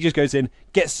 and he just goes in,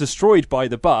 gets destroyed by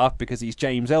the Bar because he's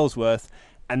James Ellsworth,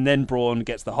 and then Braun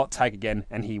gets the hot tag again,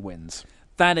 and he wins.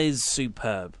 That is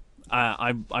superb.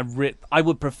 I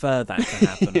would prefer that to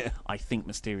happen. Yeah. I think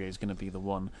Mysterio is going to be the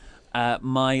one.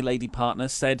 My lady partner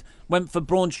went for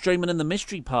Braun Strowman and the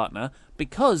mystery partner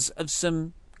because of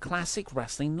some classic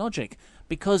wrestling logic.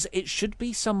 Because it should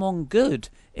be someone good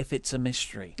if it's a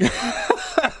mystery.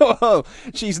 Whoa,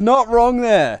 she's not wrong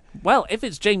there. Well, if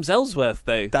it's James Ellsworth,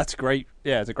 though. That's great.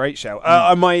 Yeah, it's a great show.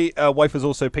 My wife has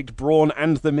also picked Braun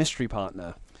and the mystery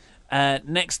partner.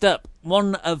 Next up,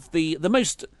 one of the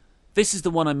most... This is the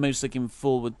one I'm most looking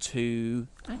forward to.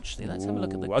 Actually, let's have a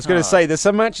look at the card. I was going to say, there's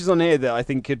some matches on here that I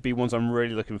think could be ones I'm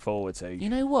really looking forward to. You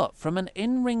know what? From an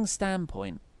in-ring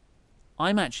standpoint,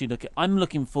 I'm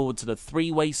looking forward to the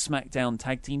 3-way SmackDown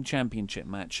Tag Team Championship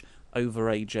match over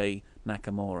AJ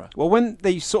Nakamura. Well, when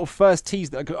they sort of first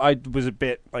teased that, I was a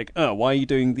bit like, oh, why are you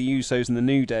doing the Usos and the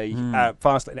New Day at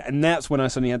Fastlane? And that's when I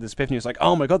suddenly had this epiphany. It's like,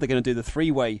 oh my God, they're going to do the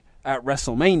 3-way at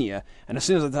WrestleMania. And as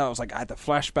soon as I thought, I was like, I had the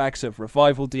flashbacks of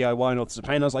Revival, DIY, and North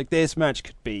Japan. I was like, this match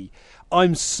could be...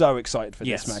 I'm so excited for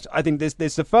this match. I think this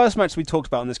is the first match we talked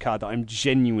about on this card that I'm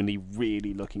genuinely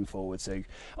really looking forward to.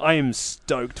 I am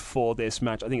stoked for this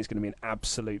match. I think it's going to be an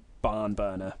absolute barn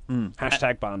burner.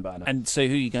 Hashtag barn burner. And so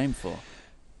who are you going for?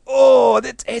 Oh,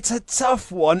 it's a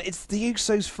tough one. It's the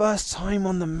Usos' first time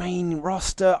on the main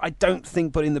roster. I don't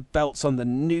think putting the belts on the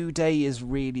New Day is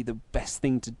really the best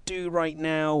thing to do right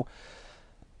now.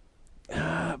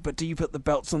 But do you put the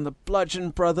belts on the Bludgeon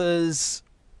Brothers?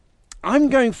 I'm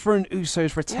going for an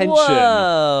Usos retention.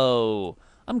 Whoa!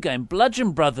 I'm going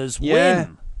Bludgeon Brothers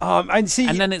win. And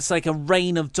then it's like a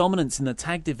reign of dominance in the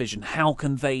tag division. How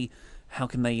can they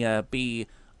be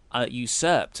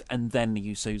usurped? And then the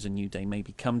Usos and New Day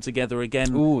maybe come together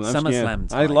again. Ooh, SummerSlam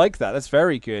time. I like that. That's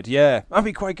very good. Yeah, that'd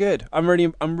be quite good. I'm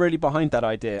really behind that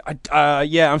idea.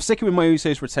 I'm sticking with my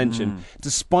Usos retention,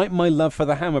 despite my love for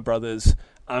the Hammer Brothers.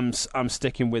 I'm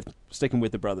sticking with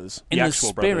the brothers. In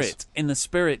the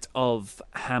spirit of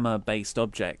hammer-based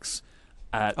objects.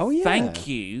 Thank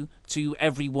you to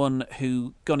everyone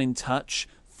who got in touch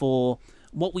for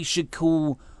what we should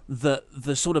call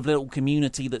the sort of little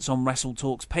community that's on Wrestle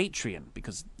Talk's Patreon,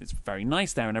 because it's very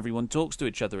nice there and everyone talks to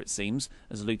each other, it seems,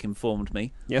 as Luke informed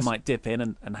me. Yes. I might dip in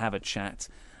and have a chat.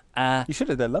 You should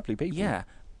have. They're lovely people. Yeah.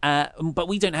 But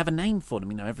we don't have a name for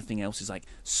them. You know, everything else is like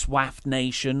Swaft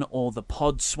Nation or the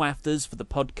Pod Swafters for the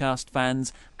podcast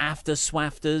fans, After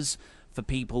Swafters for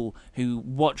people who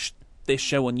watch this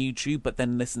show on YouTube but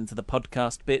then listen to the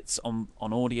podcast bits on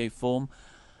audio form.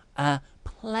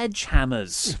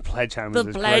 Pledgehammers. Pledgehammers. The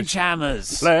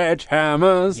Pledgehammers.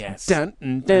 Pledgehammers. Yes. Dun,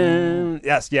 dun, dun.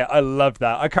 Yes, yeah, I loved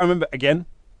that. I can't remember, again,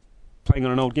 playing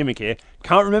on an old gimmick here.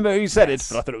 Can't remember who said it,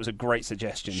 but I thought it was a great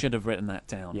suggestion. Should have written that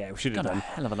down. Yeah, we should have Got done. a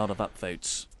hell of a lot of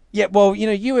upvotes. Yeah, well,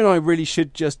 you and I really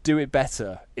should just do it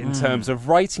better in terms of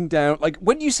writing down, like,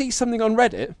 when you see something on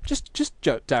Reddit, just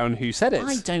jot down who said it.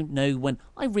 I don't know when...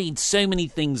 I read so many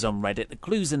things on Reddit, the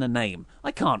clue's in a name.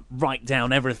 I can't write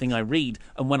down everything I read,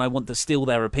 and when I want to steal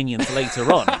their opinions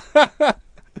later on.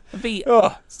 It'd be...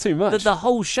 it's too much. The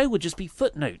whole show would just be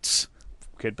footnotes.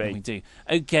 Could be. We do.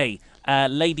 Okay,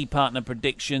 lady partner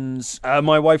predictions.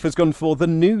 My wife has gone for the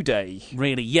New Day.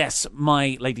 Really, yes.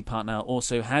 My lady partner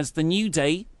also has the New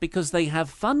Day because they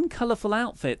have fun, colourful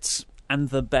outfits and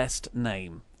the best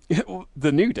name.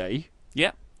 The New Day?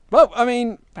 Yep. Well, I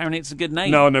mean... Apparently it's a good name.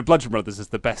 No, Bludgeon Brothers is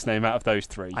the best name out of those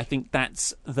three. I think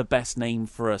that's the best name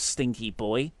for a stinky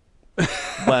boy.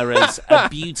 Whereas a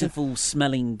beautiful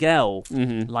smelling girl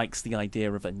likes the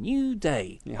idea of a new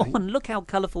day. Yeah. Oh, and look how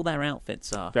colourful their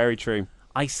outfits are. Very true.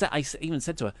 I even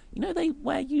said to her, they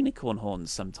wear unicorn horns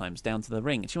sometimes down to the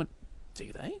ring. And she went,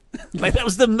 do they? Like, that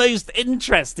was the most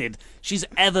interested she's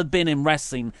ever been in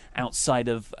wrestling outside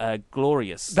of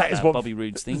Glorious, that is what Bobby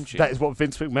Roode's theme tune. That is what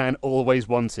Vince McMahon always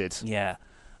wanted. Yeah.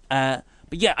 But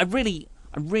yeah, I really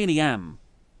am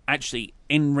actually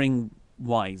in-ring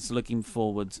wise looking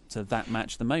forward to that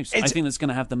match the most. I think that's going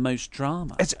to have the most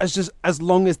drama. It's just as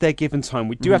long as they're given time.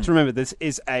 We do have to remember this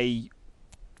is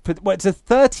it's a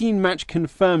 13 match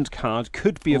confirmed card,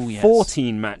 could be a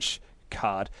 14 match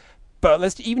card,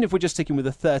 but even if we're just sticking with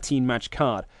a 13 match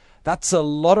card, that's a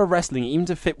lot of wrestling even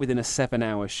to fit within a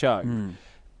 7-hour show.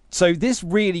 So this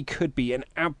really could be an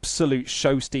absolute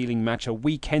show stealing match, a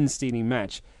weekend stealing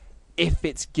match, if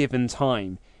it's given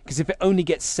time, because if it only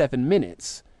gets 7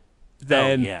 minutes,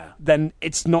 then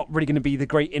it's not really going to be the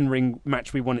great in-ring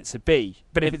match we want it to be.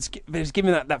 But if it's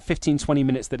given that 15, 20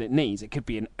 minutes that it needs, it could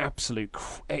be an absolute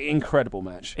incredible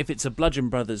match. If it's a Bludgeon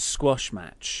Brothers squash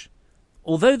match,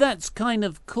 although that's kind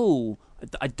of cool,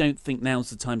 I don't think now's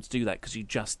the time to do that because you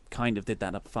just kind of did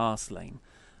that at Fastlane.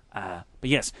 But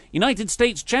yes, United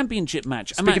States Championship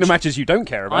match. Speaking of matches you don't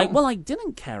care about. I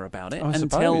didn't care about it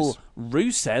until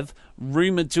Rusev,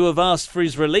 rumoured to have asked for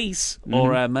his release,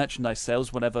 or merchandise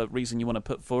sales, whatever reason you want to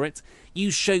put for it.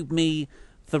 You showed me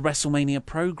the WrestleMania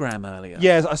program earlier.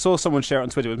 Yeah, I saw someone share it on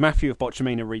Twitter. It was Matthew of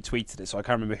Botchamania retweeted it, so I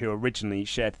can't remember who originally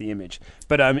shared the image.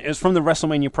 But it was from the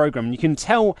WrestleMania program, and you can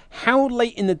tell how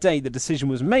late in the day the decision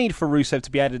was made for Rusev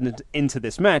to be added into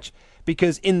this match,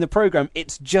 because in the program,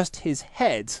 it's just his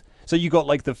head. So you got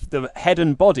like the head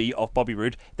and body of Bobby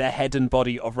Roode, the head and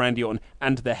body of Randy Orton,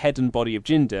 and the head and body of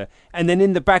Jinder. And then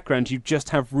in the background, you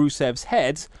just have Rusev's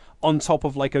head on top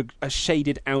of like a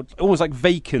shaded out, almost like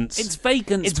vacant. It's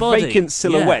vacant. It's body. vacant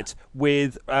silhouette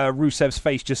with Rusev's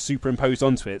face just superimposed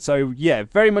onto it. So yeah,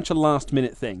 very much a last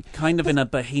minute thing. Kind of in a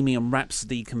Bohemian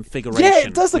Rhapsody configuration. Yeah,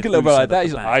 it does look a little bit like that.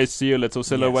 He's I see a little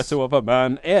silhouette of a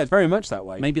man. Yeah, it's very much that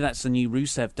way. Maybe that's the new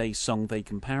Rusev Day song they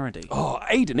can parody. Oh,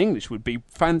 Aiden English would be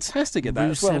fantastic at that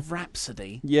Rusev as well.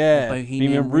 Rhapsody. Yeah,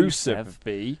 Bohemian Rusev.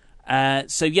 Be.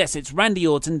 So yes, it's Randy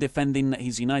Orton defending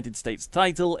his United States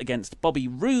title against Bobby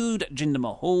Roode, Jinder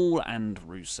Mahal, and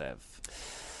Rusev.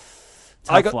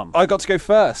 I got to go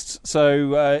first,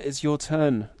 so it's your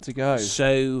turn to go.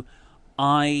 So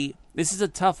this is a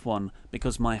tough one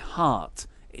because my heart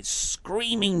is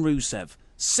screaming Rusev,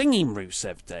 singing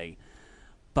Rusev Day,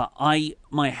 but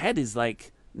my head is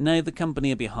like, no, the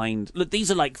company are behind. Look,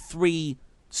 these are like three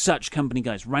such company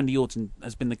guys. Randy Orton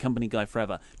has been the company guy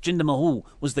forever. Jinder Mahal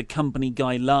was the company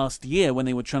guy last year when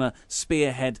they were trying to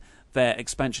spearhead their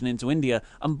expansion into India.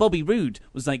 And Bobby Roode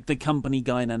was like the company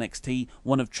guy in NXT,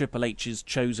 one of Triple H's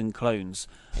chosen clones.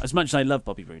 As much as I love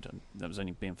Bobby Roode, that was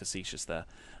only being facetious there.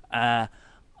 I'm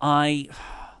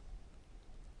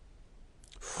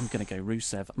going to go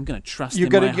Rusev. I'm going to trust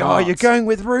in my heart. You're going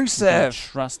with Rusev.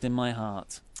 Trust in my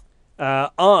heart.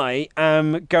 I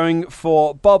am going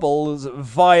for Bubbles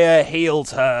via heel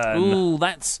turn. Ooh,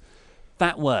 that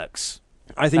works.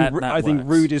 I think that think works.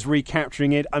 Roode is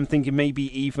recapturing it. I'm thinking maybe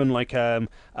even like a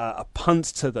punt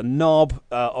to the knob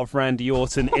of Randy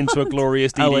Orton into a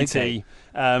glorious DDT, okay.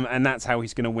 And that's how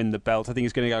he's going to win the belt. I think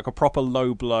he's going to get like a proper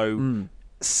low blow,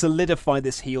 solidify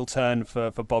this heel turn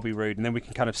for Bobby Roode, and then we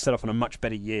can kind of set off on a much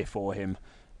better year for him.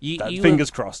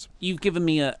 Fingers crossed. You've given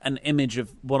me an image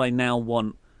of what I now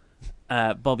want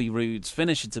Bobby Roode's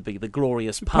finisher to be, the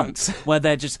glorious punt, where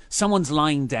they're just, someone's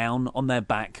lying down on their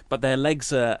back, but their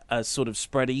legs are sort of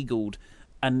spread eagled,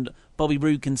 and Bobby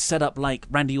Roode can set up like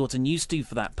Randy Orton used to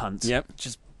for that punt. Yep.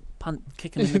 Just punt,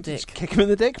 kick him in the dick. Just kick him in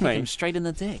the dick, mate. Kick him straight in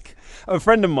the dick. A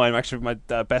friend of mine, actually my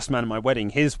best man at my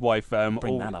wedding, his wife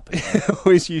Bring that up again.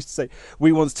 always used to say,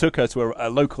 we once took her to a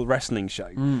local wrestling show,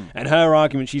 and her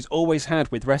argument she's always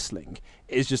had with wrestling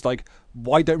is just like,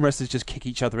 why don't wrestlers just kick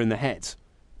each other in the head?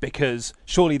 Because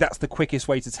surely that's the quickest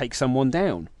way to take someone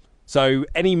down. So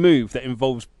any move that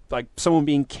involves like someone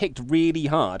being kicked really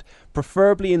hard,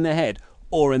 preferably in the head,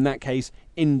 or in that case,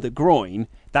 in the groin,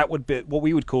 that would be what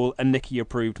we would call a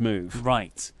Nikki-approved move.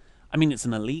 Right. I mean, it's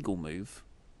an illegal move.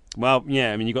 Well,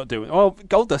 yeah, I mean, you got to do it. Oh,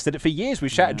 Goldust did it for years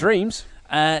with Shattered Dreams.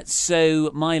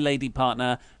 So my lady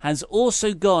partner has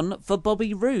also gone for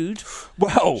Bobby Roode.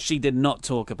 Well, she did not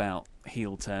talk about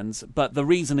heel turns, but the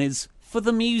reason is for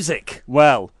the music.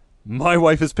 Well, my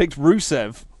wife has picked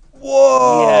Rusev.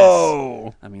 Whoa!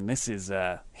 Yes. I mean, this is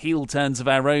heel turns of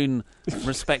our own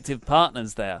respective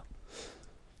partners there.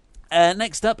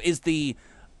 Next up is the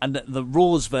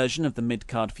Raw's version of the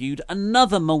mid-card feud,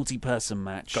 another multi-person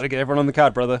match. Got to get everyone on the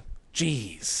card, brother.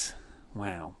 Jeez.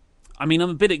 Wow. I mean, I'm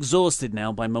a bit exhausted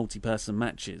now by multi-person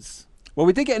matches. Well,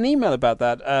 we did get an email about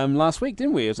that last week,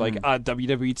 didn't we? It was like,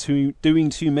 WWE doing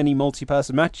too many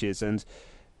multi-person matches, and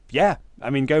yeah, I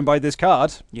mean, going by this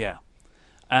card. Yeah.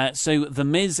 So The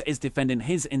Miz is defending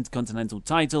his Intercontinental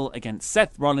title against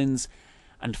Seth Rollins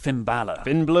and Finn Balor.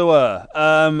 Finn Balor.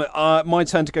 My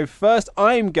turn to go first.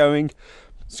 I'm going,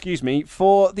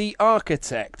 for the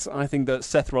Architect. I think that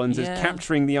Seth Rollins is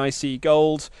capturing the IC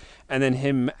gold, and then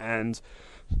him and,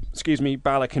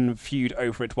 Balor can feud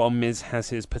over it while Miz has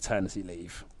his paternity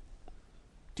leave.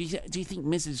 Do you think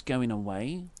Miz is going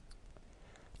away?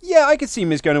 Yeah, I could see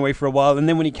Miz going away for a while, and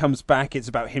then when he comes back, it's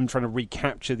about him trying to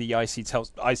recapture the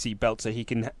IC belt so he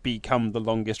can become the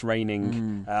longest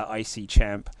reigning IC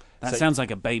champ. That sounds like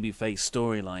a babyface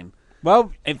storyline.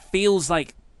 Well, it feels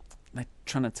like they're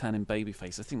trying to turn him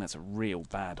babyface. I think that's a real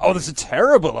bad idea. Oh, that's a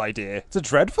terrible idea. It's a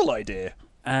dreadful idea.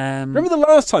 Remember the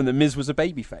last time that Miz was a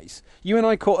babyface? You and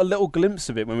I caught a little glimpse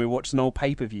of it when we watched an old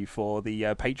pay-per-view for the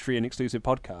Patreon exclusive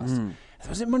podcast.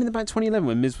 Was it Money in the Bank 2011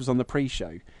 when Miz was on the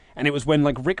pre-show? And it was when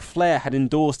like Ric Flair had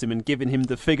endorsed him and given him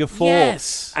the figure 4.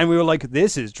 Yes. And we were like,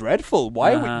 this is dreadful.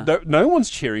 Why are we, no one's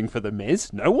cheering for the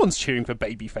Miz. No one's cheering for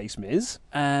babyface Miz.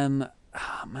 Oh,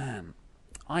 man.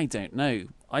 I don't know.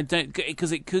 I don't,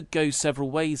 because it could go several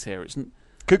ways here.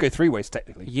 Could go 3 ways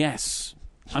technically. Yes.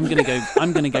 I'm going to go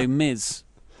Miz.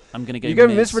 I'm going to go You go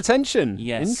Miz. Miz retention.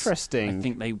 Yes. Interesting. I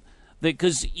think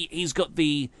because he's got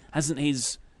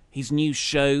his new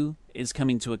show is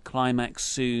coming to a climax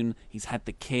soon. He's had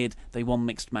the kid. They won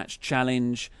Mixed Match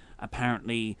Challenge.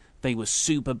 Apparently, they were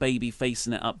super baby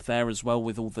facing it up there as well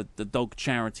with all the dog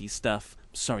charity stuff.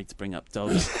 Sorry to bring up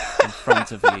dogs in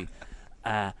front of you.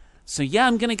 So yeah,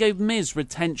 I'm going to go Miz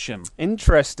retention.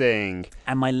 Interesting.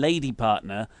 And my lady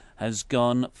partner has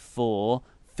gone for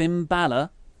Finn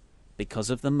Balor because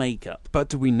of the makeup. But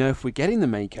do we know if we're getting the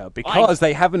makeup? Because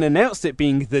they haven't announced it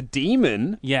being the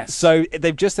demon. Yes. So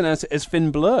they've just announced it as Finn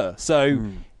Balor.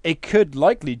 So it could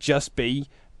likely just be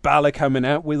Balor coming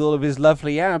out with all of his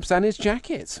lovely abs and his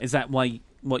jacket. Is that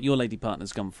what your lady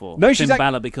partner's gone for? No, she's Finn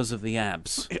Balor because of the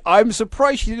abs. I'm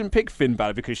surprised she didn't pick Finn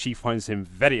Balor because she finds him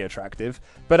very attractive.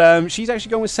 But she's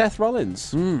actually gone with Seth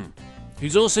Rollins.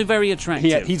 Who's also very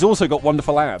attractive. He's also got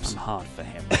wonderful abs. I'm hard for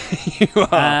him. You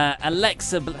are.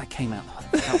 Alexa... That came out...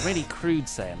 That felt really crude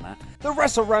saying that. The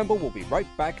Wrestle Ramble will be right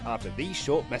back after these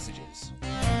short messages.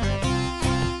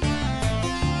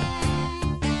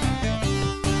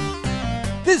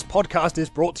 This podcast is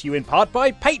brought to you in part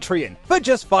by Patreon. For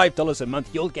just $5 a month,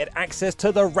 you'll get access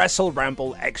to the Wrestle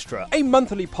Ramble Extra, a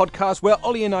monthly podcast where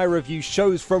Ollie and I review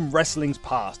shows from wrestling's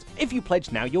past. If you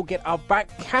pledge now, you'll get our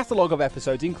back catalogue of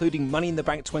episodes, including Money in the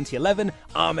Bank 2011,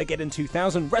 Armageddon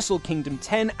 2000, Wrestle Kingdom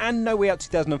 10, and No Way Out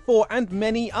 2004, and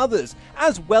many others,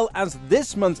 as well as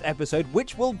this month's episode,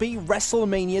 which will be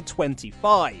WrestleMania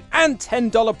 25. And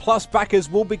 $10 plus backers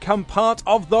will become part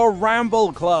of the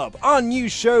Ramble Club, our new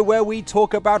show where we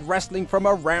talk about wrestling from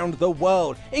around the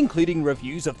world, including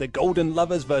reviews of the Golden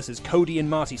Lovers versus Cody and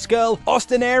Marty Scurll,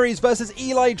 Austin Aries versus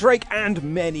Eli Drake, and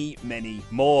many, many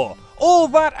more. All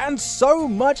that and so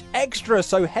much extra,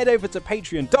 so head over to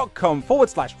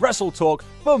patreon.com/WrestleTalk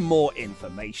for more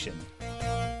information.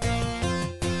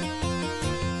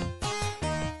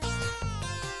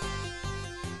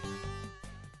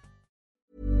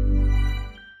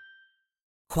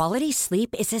 Quality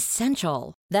sleep is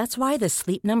essential. That's why the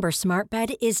Sleep Number Smart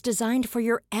Bed is designed for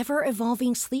your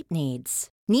ever-evolving sleep needs.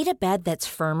 Need a bed that's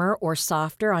firmer or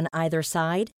softer on either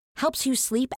side? Helps you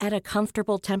sleep at a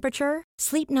comfortable temperature?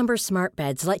 Sleep Number Smart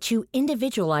Beds let you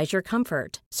individualize your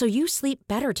comfort, so you sleep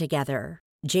better together.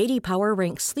 J.D. Power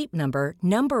ranks Sleep Number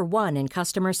number 1 in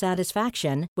customer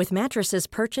satisfaction with mattresses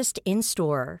purchased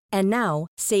in-store. And now,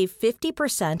 save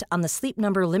 50% on the Sleep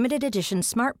Number Limited Edition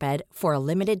Smart Bed for a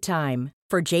limited time.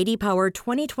 For J.D. Power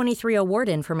 2023 award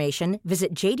information,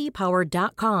 visit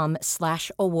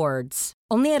jdpower.com/awards.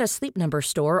 Only at a Sleep Number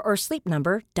store or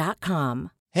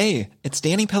sleepnumber.com. Hey, it's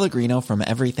Danny Pellegrino from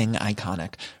Everything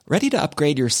Iconic. Ready to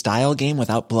upgrade your style game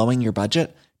without blowing your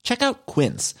budget? Check out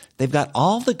Quince. They've got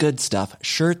all the good stuff,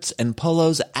 shirts and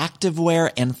polos,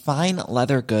 activewear, and fine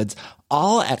leather goods,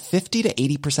 all at 50 to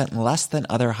 80% less than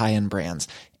other high-end brands.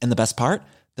 And the best part?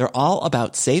 They're all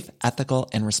about safe, ethical,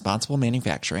 and responsible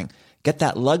manufacturing. Get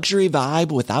that luxury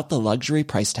vibe without the luxury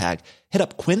price tag. Hit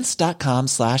up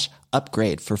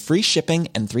quince.com/upgrade for free shipping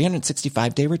and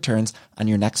 365-day returns on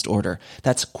your next order.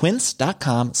 That's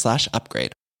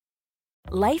quince.com/upgrade.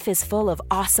 Life is full of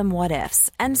awesome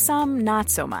what-ifs, and some not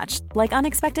so much, like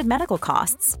unexpected medical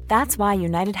costs. That's why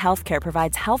United Healthcare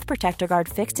provides Health Protector Guard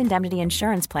fixed indemnity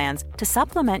insurance plans to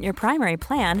supplement your primary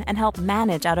plan and help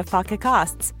manage out-of-pocket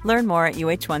costs. Learn more at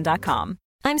uh1.com.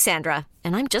 I'm Sandra,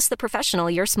 and I'm just the professional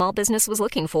your small business was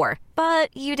looking for.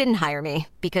 But you didn't hire me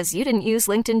because you didn't use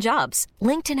LinkedIn Jobs.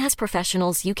 LinkedIn has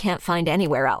professionals you can't find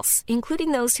anywhere else,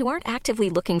 including those who aren't actively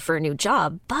looking for a new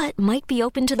job, but might be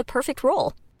open to the perfect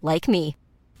role, like me.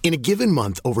 In a given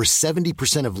month, over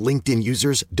 70% of LinkedIn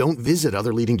users don't visit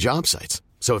other leading job sites.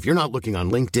 So if you're not looking on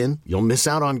LinkedIn, you'll miss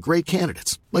out on great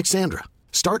candidates like Sandra.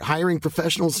 Start hiring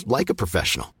professionals like a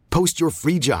professional. Post your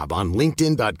free job on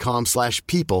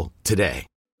linkedin.com/people today.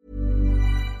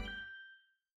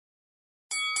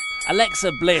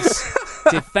 Alexa Bliss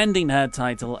defending her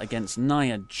title against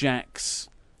Nia Jax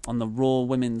on the Raw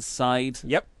women's side.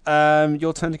 Yep.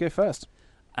 Your turn to go first.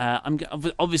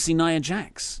 Obviously Nia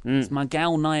Jax. It's my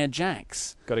gal Nia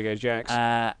Jax. Gotta go Jax.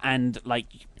 And like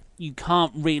you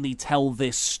can't really tell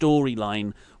this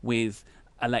storyline with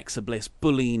Alexa Bliss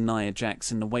bullying Nia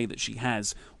Jax in the way that she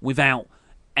has without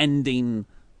ending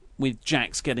with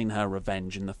Jax getting her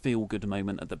revenge and the feel-good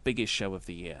moment at the biggest show of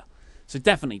the year. So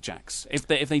definitely Jax. If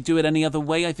they do it any other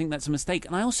way, I think that's a mistake.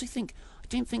 And I don't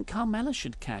think Carmella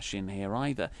should cash in here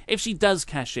either. If she does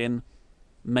cash in,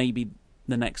 maybe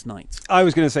the next night. I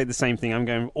was going to say the same thing. I'm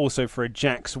going also for a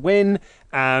Jax win.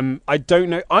 I don't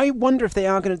know. I wonder if they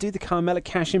are going to do the Carmella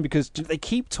cash in, because they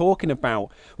keep talking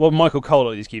about, well, Michael Cole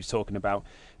always keeps talking about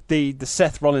the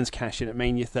Seth Rollins cash in at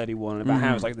Mania 31, about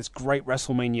how it's like this great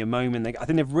WrestleMania moment. I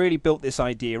think they've really built this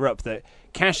idea up that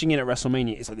cashing in at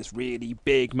WrestleMania is like this really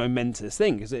big momentous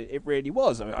thing, because it really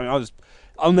was.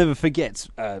 I'll never forget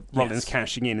Rollins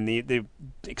cashing in and the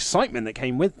excitement that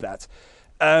came with that.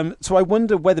 So I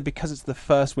wonder whether, because it's the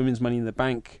first Women's Money in the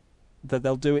Bank, that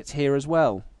they'll do it here as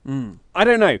well. I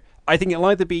don't know. I think it'll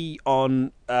either be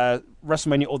on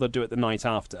WrestleMania or they'll do it the night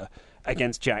after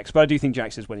against Jax. But I do think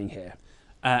Jax is winning here.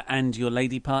 And your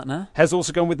lady partner? Has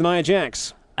also gone with Nia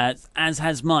Jax. As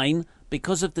has mine,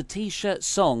 because of the T-shirt,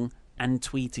 song, and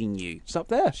tweeting you. It's up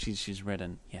there. She's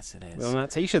written. Yes, it is. Well,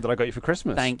 that T-shirt that I got you for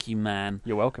Christmas. Thank you, man.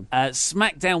 You're welcome.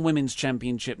 SmackDown Women's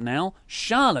Championship now.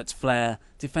 Charlotte Flair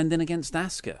defending against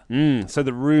Asuka. So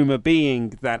the rumour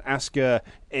being that Asuka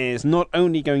is not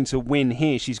only going to win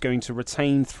here, she's going to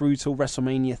retain through till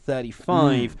WrestleMania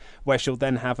 35, where she'll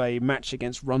then have a match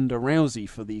against Ronda Rousey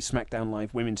for the SmackDown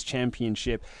Live Women's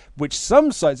Championship, which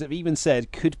some sites have even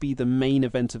said could be the main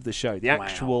event of the show, the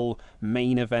actual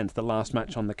main event, the last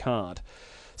match on the card.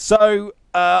 So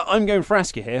I'm going for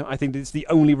Asuka here. I think it's the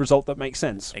only result that makes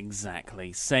sense.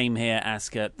 Exactly. Same here,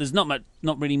 Asuka. There's not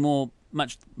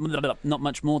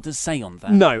much more to say on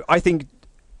that. No, I think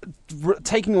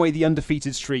taking away the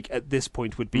undefeated streak at this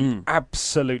point would be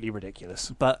absolutely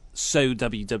ridiculous. But so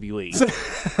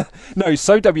WWE. No,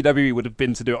 so WWE would have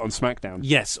been to do it on SmackDown.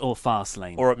 Yes, or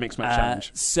Fastlane. Or at Mixed Match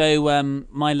Challenge. So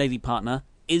my lady partner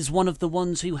is one of the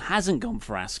ones who hasn't gone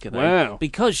for Asuka, though. Wow.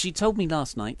 Because she told me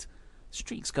last night,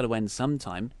 streak's got to end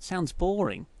sometime. Sounds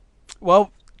boring.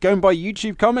 Well, going by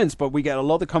YouTube comments, but we get a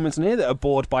lot of comments in here that are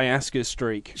bored by Asuka's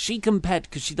streak. She compared,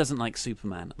 because she doesn't like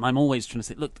Superman. I'm always trying to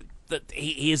say, look, that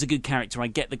he is a good character. I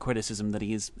get the criticism that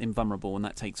he is invulnerable, and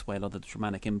that takes away a lot of the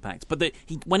dramatic impact. But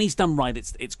when he's done right,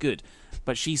 it's good.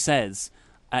 But she says,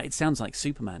 it sounds like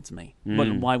Superman to me.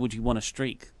 Well, why would you want a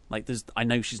streak? Like, I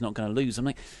know she's not going to lose. I'm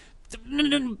like,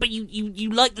 no, but you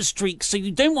like the streak, so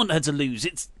you don't want her to lose.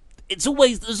 There's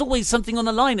always something on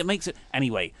the line. It makes it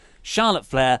anyway. Charlotte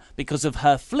Flair, because of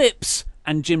her flips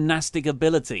and gymnastic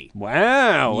ability.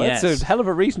 Wow, yes. That's a hell of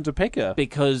a reason to pick her.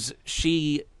 Because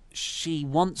she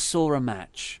once saw a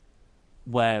match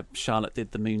where Charlotte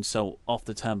did the moonsault off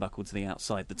the turnbuckle to the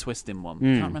outside, the twisting one.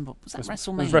 Can't remember. Was that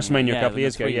WrestleMania? It was WrestleMania a couple of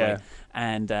years ago, yeah.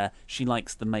 And she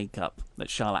likes the makeup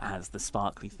that Charlotte has, the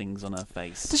sparkly things on her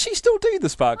face. Does she still do the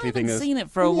sparkly thing? I haven't seen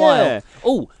it for a while.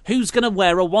 Oh, who's going to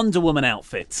wear a Wonder Woman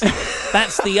outfit?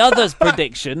 That's the other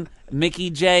prediction.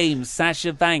 Mickie James,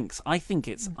 Sasha Banks. I think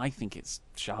it's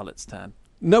Charlotte's turn.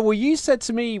 No, well, you said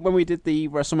to me when we did the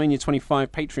WrestleMania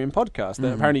 25 Patreon podcast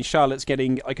that apparently Charlotte's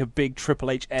getting like a big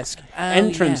Triple H-esque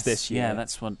entrance this year. Yeah,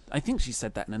 that's what I think she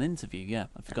said that in an interview. Yeah,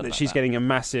 I forgot that about she's that. getting a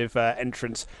massive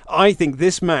entrance. I think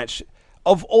this match,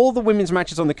 of all the women's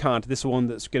matches on the card, this is one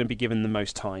that's going to be given the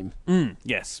most time.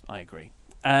 Yes, I agree.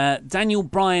 Daniel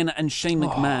Bryan and Shane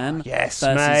McMahon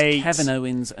versus mate. Kevin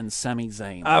Owens and Sami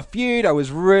Zayn. A feud I was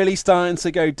really starting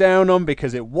to go down on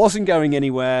because it wasn't going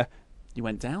anywhere. You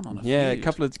went down on a feud. Yeah, a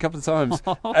couple of times.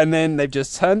 And then they've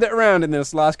just turned it around in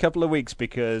this last couple of weeks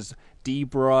because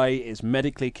D-Bry is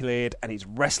medically cleared and he's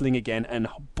wrestling again. And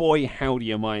boy,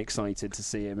 howdy am I excited to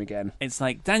see him again. It's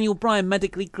like Daniel Bryan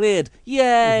medically cleared.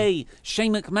 Yay!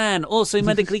 Shane McMahon also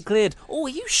medically cleared. Oh, are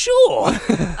you sure?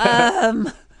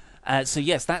 So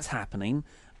yes, that's happening.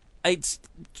 It's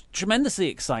tremendously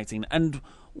exciting and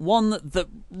one that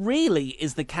really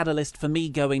is the catalyst for me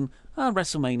going,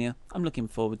 WrestleMania, I'm looking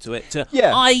forward to it.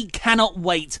 I cannot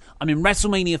wait. I'm in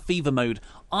WrestleMania fever mode.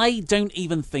 I don't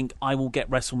even think I will get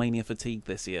WrestleMania fatigue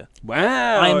this year.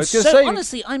 Wow.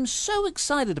 Honestly, I'm so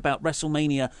excited about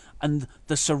WrestleMania and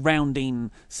the surrounding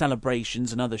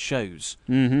celebrations and other shows.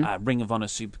 Ring of Honor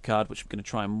Supercard, which I'm going to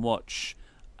try and watch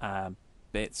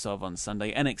bits of on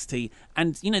Sunday, NXT,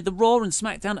 and the Raw and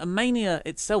SmackDown and Mania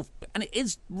itself, and it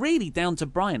is really down to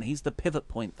Bryan. He's the pivot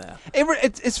point there.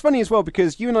 It's funny as well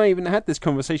because you and I even had this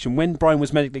conversation when Bryan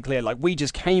was medically cleared. Like, we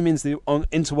just came into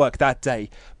work that day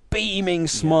beaming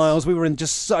smiles. Yes. We were in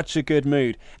just such a good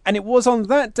mood, and it was on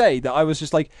that day that I was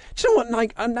just like, do you know what,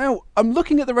 like, now I'm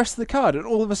looking at the rest of the card and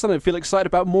all of a sudden I feel excited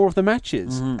about more of the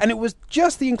matches. And it was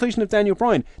just the inclusion of Daniel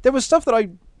Bryan. There was stuff that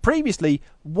I previously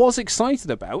was excited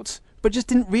about, but just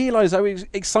didn't realise I was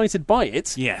excited by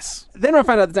it. Yes. Then I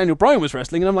found out that Daniel Bryan was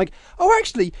wrestling, and I'm like, oh,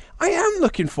 actually, I am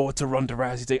looking forward to Ronda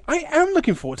Rousey Day. I am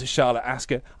looking forward to Charlotte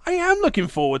Asuka. I am looking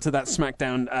forward to that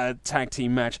SmackDown tag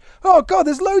team match. Oh, God,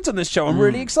 there's loads on this show I'm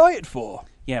really excited for.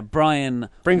 Yeah, Bryan...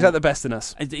 brings out the best in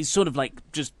us. It's sort of like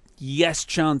just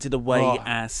chanted away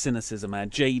our cynicism, our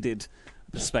jaded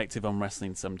perspective on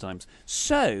wrestling sometimes.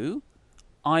 So,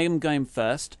 I am going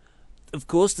first. Of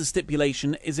course, the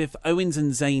stipulation is if Owens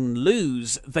and Zayn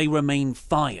lose, they remain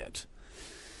fired.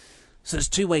 So there's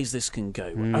two ways this can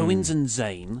go. Owens and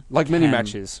Zayn... like many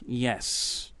matches.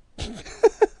 Yes.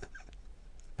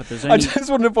 But there's only... I just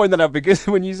wanted to point that out because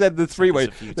when you said the three ways,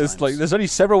 there's only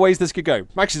several ways this could go.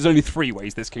 Actually, there's only three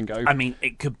ways this can go. I mean,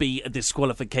 it could be a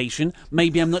disqualification.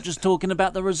 Maybe I'm not just talking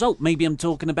about the result. Maybe I'm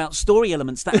talking about story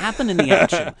elements that happen in the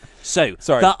action. So,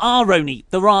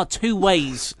 there are two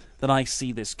ways that I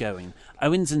see this going.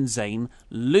 Owens and Zayn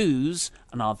lose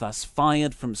and are thus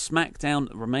fired from SmackDown,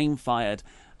 remain fired,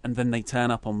 and then they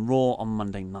turn up on Raw on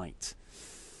Monday night.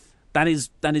 That is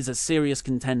a serious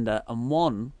contender, and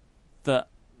one that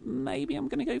maybe I'm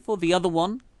going to go for. The other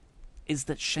one is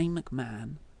that Shane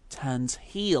McMahon turns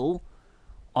heel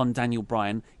on Daniel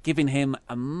Bryan, giving him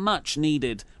a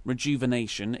much-needed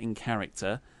rejuvenation in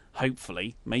character.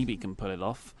 Hopefully, maybe he can pull it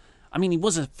off. I mean, he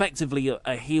was effectively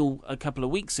a heel a couple of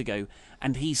weeks ago,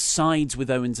 and he sides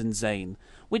with Owens and Zayn,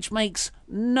 which makes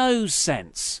no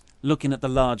sense looking at the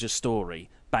larger story.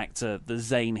 Back to the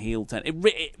Zayn heel turn.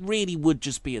 It really would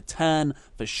just be a turn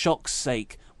for shock's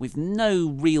sake, with no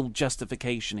real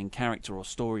justification in character or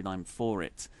storyline for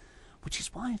it. Which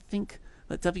is why I think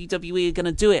that WWE are going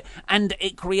to do it. And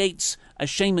it creates a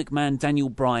Shane McMahon, Daniel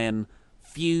Bryan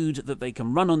feud that they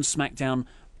can run on SmackDown.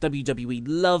 WWE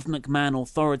love McMahon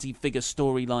authority figure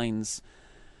storylines.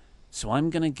 So I'm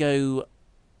going to go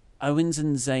Owens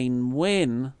and Zayn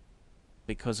win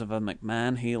because of a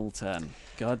McMahon heel turn.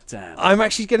 God damn. I'm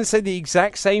actually going to say the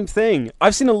exact same thing.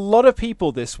 I've seen a lot of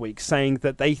people this week saying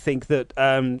that they think that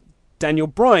Daniel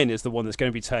Bryan is the one that's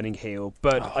going to be turning heel,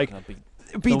 but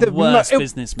be the worst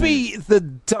business move. Be the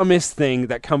dumbest thing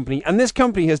that company, and this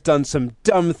company has done some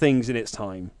dumb things in its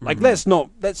time. Like let's not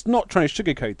try to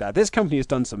sugarcoat that. This company has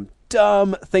done some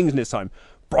dumb things in its time.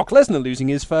 Brock Lesnar losing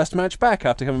his first match back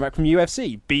after coming back from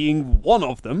UFC, being one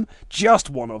of them, just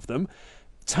one of them.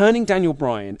 Turning Daniel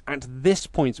Bryan at this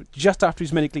point, just after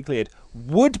he's medically cleared,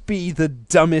 would be the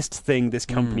dumbest thing this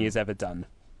company has ever done.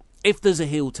 If there's a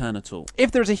heel turn at all.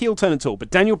 If there's a heel turn at all.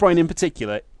 But Daniel Bryan in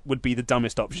particular would be the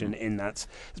dumbest option in that.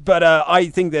 But I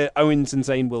think that Owens and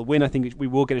Zayn will win. I think we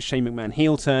will get a Shane McMahon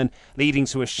heel turn, leading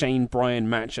to a Shane Bryan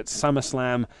match at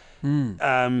SummerSlam.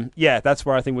 Yeah, that's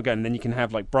where I think we're going. And then you can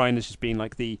have like Bryan as just being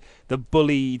like the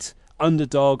bullied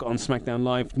underdog on SmackDown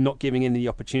Live, not giving any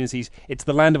opportunities. It's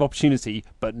the land of opportunity,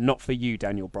 but not for you,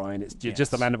 Daniel Bryan. It's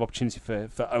just the land of opportunity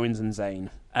for Owens and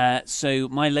Zayn. So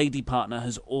my lady partner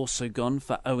has also gone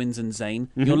for Owens and Zayn.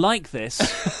 You'll like this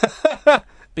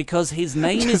because his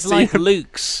name is like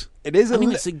Luke's. It is.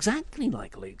 It's exactly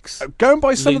like Luke's. Going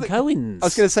by some Luke of the Owens. I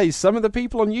was going to say some of the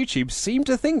people on YouTube seem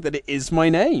to think that it is my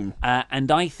name.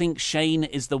 And I think Shane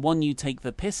is the one you take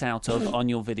the piss out of on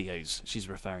your videos. She's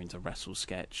referring to Wrestle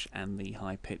Sketch and the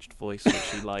high-pitched voice which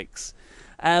she likes.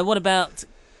 What about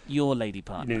your lady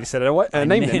partner? You nearly said her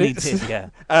name. Nearly did,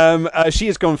 yeah. She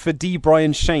has gone for D.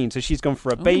 Bryan Shane, so she's gone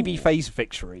for a babyface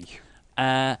victory.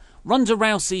 Ronda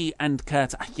Rousey and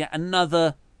Kurt, yet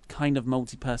another kind of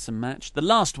multi-person match. The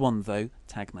last one, though,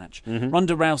 tag match.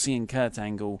 Ronda Rousey and Kurt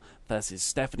Angle versus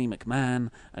Stephanie McMahon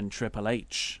and Triple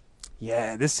H.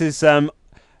 Yeah, this is...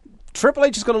 Triple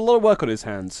H has got a lot of work on his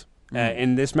hands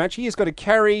in this match. He has got to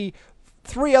carry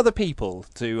 3 other people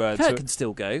to... Kurt can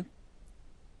still go.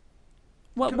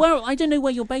 Well, I don't know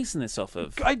where you're basing this off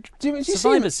of.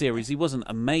 Survivor Series, he wasn't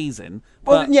amazing.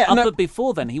 But but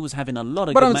before then, he was having a lot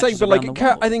of good matches around the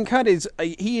world. I think Kurt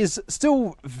he is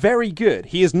still very good.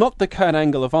 He is not the Kurt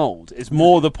Angle of old, is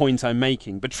more the point I'm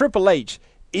making. But Triple H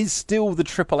is still the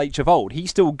Triple H of old. He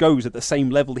still goes at the same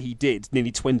level he did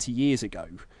nearly 20 years ago.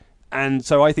 And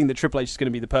so I think that Triple H is going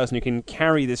to be the person who can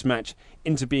carry this match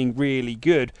into being really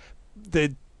good.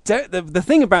 The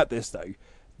thing about this, though,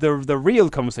 the real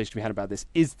conversation we had about this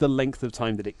is the length of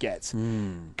time that it gets.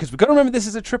 Because we've got to remember this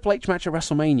is a Triple H match at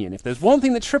WrestleMania. And if there's one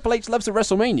thing that Triple H loves at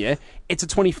WrestleMania, it's a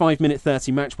 25-minute,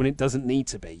 30 match when it doesn't need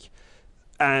to be.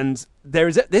 And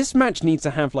this match needs to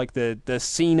have like the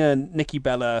Cena, Nikki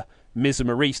Bella, Miz and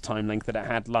Maurice time length that it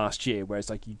had last year, where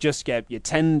it's like you just get your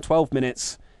 10, 12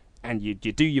 minutes and you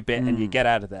do your bit and you get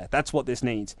out of there. That's what this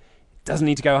needs. It doesn't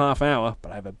need to go half hour,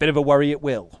 but I have a bit of a worry it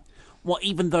will. What,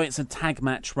 even though it's a tag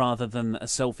match rather than a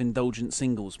self-indulgent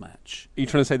singles match? Are you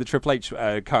trying to say that Triple H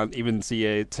can't even see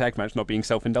a tag match not being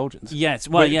self-indulgent? Yes,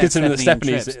 well, yeah, considering that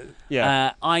Stephanie's.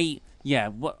 I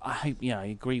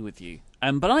agree with you.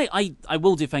 But I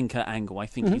will defend Kurt Angle. I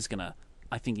think he's gonna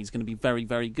be very,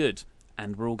 very good,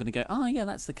 and we're all gonna go, oh yeah,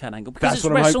 that's the Kurt Angle because it's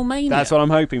WrestleMania. That's what I'm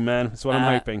hoping, man. That's what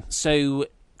I'm hoping. So,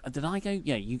 did I go?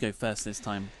 Yeah, you go first this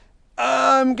time.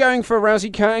 I'm going for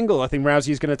Rousey Kurt Angle. I think Rousey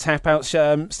is going to tap out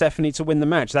Stephanie to win the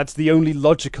match. That's the only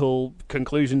logical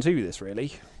conclusion to this,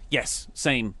 really. Yes,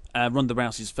 same. Ronda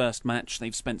Rousey's first match.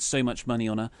 They've spent so much money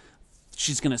on her.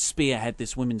 She's going to spearhead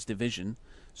this women's division.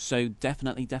 So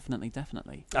definitely. I think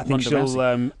Ronda she'll.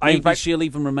 Rousey. Maybe she'll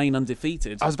even remain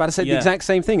undefeated. I was about to say the exact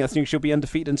same thing. I think she'll be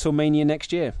undefeated until Mania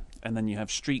next year. And then you have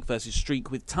Streak versus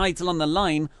Streak with title on the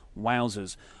line.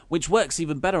 Wowzers. Which works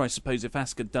even better, I suppose, if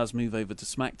Asuka does move over to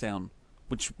SmackDown,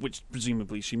 which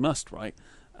presumably she must, right?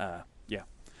 Yeah.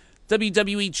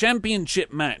 WWE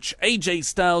Championship match. AJ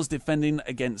Styles defending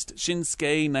against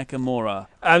Shinsuke Nakamura.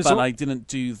 But I didn't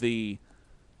do the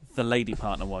lady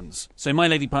partner ones. So my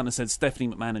lady partner said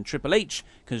Stephanie McMahon and Triple H,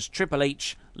 because Triple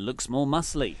H looks more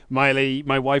muscly.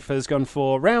 My wife has gone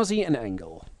for Rousey and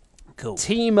Angle. Cool.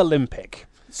 Team Olympic.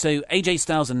 So AJ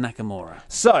Styles and Nakamura.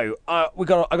 So I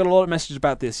got a lot of messages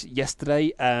about this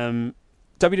yesterday.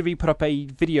 WWE put up a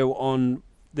video on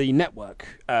the network.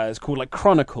 It's called like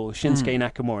Chronicle Shinsuke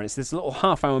Nakamura. It's this little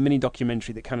half-hour mini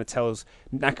documentary that kind of tells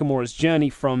Nakamura's journey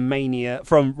from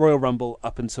Royal Rumble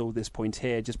up until this point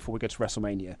here, just before we go to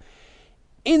WrestleMania.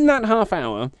 In that half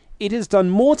hour, it has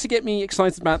done more to get me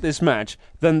excited about this match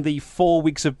than the 4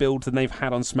 weeks of build that they've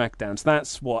had on SmackDown. So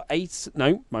that's what, 8?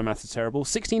 No, my maths is terrible.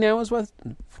 16 hours worth?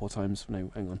 4 times? No,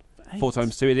 hang on. 4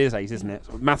 times 2, it is 8, isn't it?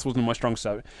 Maths wasn't my strong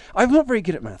suit. I'm not very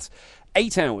good at maths.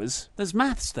 8 hours. There's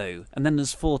maths though, and then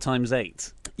there's 4 times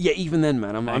 8. Yeah, even then,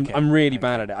 man, I'm really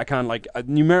bad at it. I can't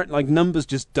numbers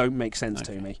just don't make sense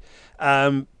to me.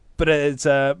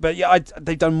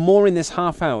 They've done more in this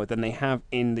half hour than they have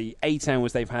in the 8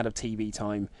 hours they've had of TV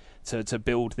time to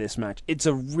build this match. It's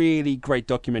a really great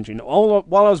documentary. And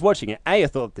while I was watching it, I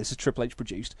thought this is Triple H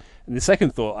produced, and the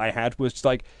second thought I had was just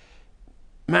like,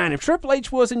 man, if Triple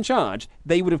H was in charge,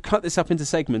 they would have cut this up into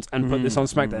segments and put this on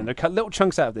SmackDown. They'd cut little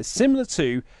chunks out of this, similar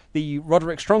to the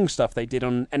Roderick Strong stuff they did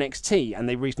on NXT, and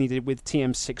they recently did with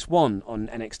TM61 on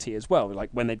NXT as well, like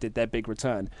when they did their big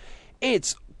return.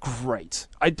 It's great.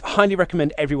 I highly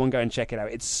recommend everyone go and check it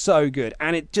out. It's so good,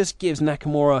 and it just gives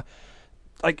Nakamura,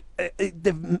 like,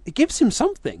 it gives him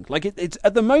something. Like, it's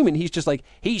at the moment, he's just like,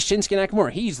 he's Shinsuke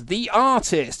Nakamura. He's the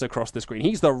artist across the screen.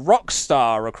 He's the rock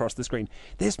star across the screen.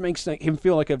 This makes him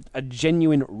feel like a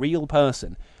genuine, real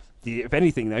person. If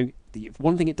anything, though, the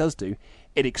one thing it does do,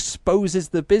 it exposes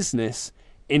the business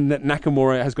in that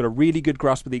Nakamura has got a really good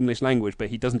grasp of the English language, but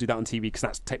he doesn't do that on TV because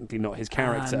that's technically not his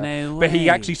character. No but he way.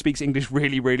 actually speaks English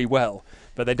really, really well.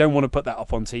 But they don't want to put that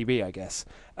up on TV, I guess.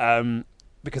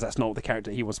 Because that's not what the character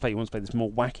he wants to play. He wants to play this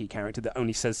more wacky character that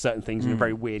only says certain things in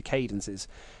very weird cadences.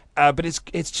 But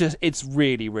it's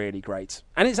really, really great.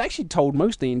 And it's actually told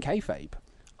mostly in kayfabe.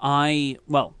 I'm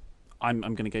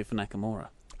going to go for Nakamura.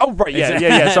 Oh, right,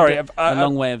 yeah, sorry. A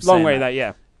long way of long saying way that.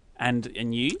 Yeah.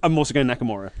 And you? I'm also going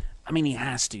Nakamura. I mean, he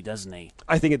has to, doesn't he?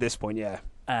 I think at this point, yeah.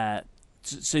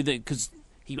 Because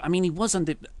he was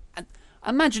under.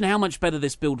 Imagine how much better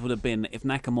this build would have been if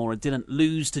Nakamura didn't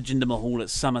lose to Jinder Mahal at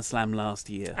SummerSlam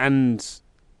last year. And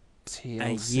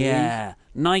TLC. Yeah.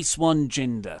 Nice one,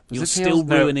 Jinder. You're still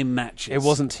ruining matches. It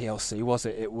wasn't TLC, was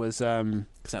it? It was...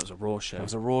 Because that was a Raw show. It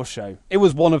was a Raw show. It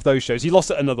was one of those shows. He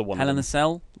lost at another one. Hell in a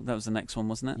Cell? That was the next one,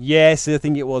 wasn't it? Yes, I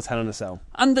think it was Hell in a Cell.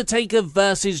 Undertaker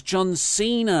versus John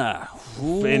Cena.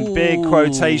 Ooh. In big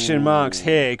quotation marks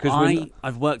here.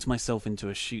 I've worked myself into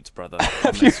a shoot, brother.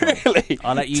 Have you really?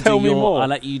 I'll let you Tell me more. I'll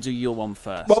let you do your one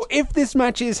first. Well, if this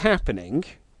match is happening...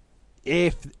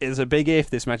 There's a big if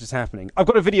this match is happening. I've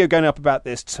got a video going up about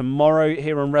this tomorrow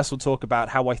here on Wrestle Talk about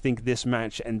how I think this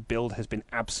match and build has been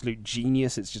absolute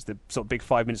genius. It's just a sort of big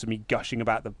 5 minutes of me gushing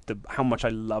about the how much I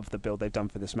love the build they've done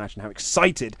for this match and how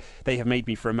excited they have made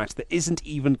me for a match that isn't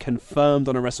even confirmed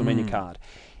on a WrestleMania card.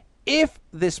 If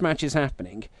this match is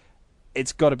happening,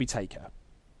 it's got to be Taker.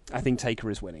 I think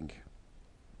Taker is winning.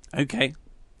 Okay.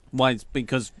 Why?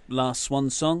 Because last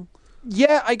Swan Song?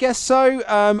 Yeah, I guess so.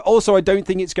 Also, I don't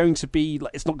think it's going to be...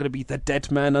 it's not going to be the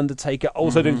Dead Man Undertaker.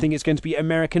 Also, I don't think it's going to be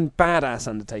American Badass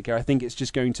Undertaker. I think it's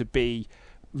just going to be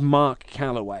Mark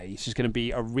Calloway. It's just going to be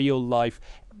a real life...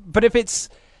 But if it's...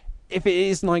 if it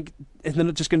is like, if they're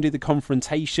not just going to do the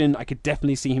confrontation, I could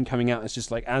definitely see him coming out as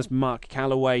just like, as Mark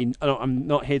Calloway. I'm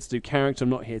not here to do character. I'm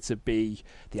not here to be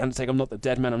the Undertaker. I'm not the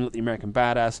dead man. I'm not the American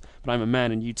badass. But I'm a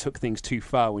man, and you took things too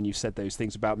far when you said those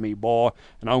things about me, boy.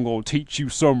 And I'm going to teach you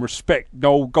some respect.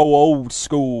 No, go old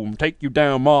school, take you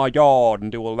down my yard,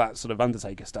 and do all that sort of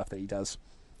Undertaker stuff that he does.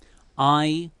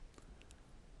 I'm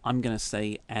going to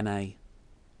say NA.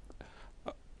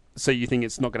 So you think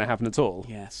it's not going to happen at all?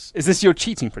 Yes. Is this your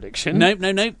cheating prediction? No.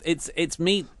 It's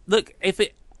me. Look,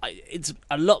 it's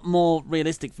a lot more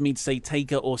realistic for me to say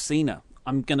Taker or Cena.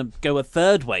 I'm going to go a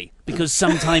third way because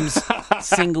sometimes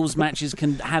singles matches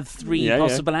can have three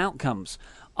possible outcomes.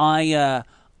 I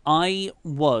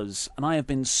was, and I have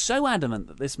been so adamant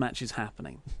that this match is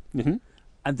happening. Mm-hmm.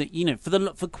 And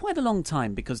that, for quite a long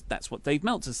time, because that's what Dave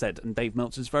Meltzer said, and Dave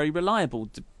Meltzer's very reliable,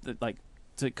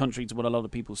 contrary to what a lot of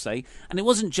people say. And it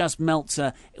wasn't just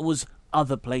Meltzer, it was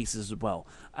other places as well.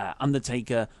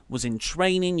 Undertaker was in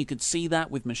training, you could see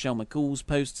that with Michelle McCool's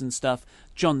posts and stuff.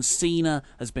 John Cena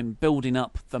has been building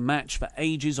up the match for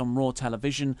ages on Raw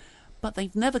television, but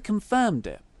they've never confirmed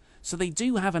it. So they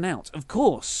do have an out. Of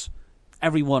course,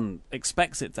 everyone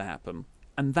expects it to happen,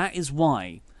 and that is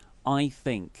why I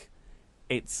think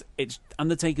it's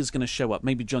Undertaker's going to show up.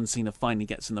 Maybe John Cena finally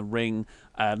gets in the ring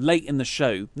late in the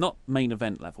show, not main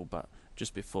event level, but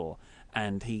just before,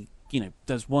 and he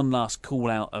does one last call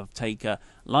out of Taker.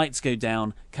 Lights go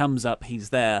down, comes up, he's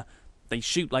there. They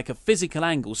shoot like a physical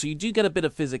angle, so you do get a bit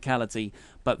of physicality,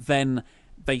 but then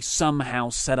they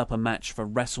somehow set up a match for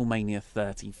WrestleMania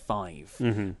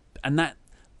 35, and that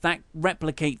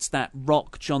replicates that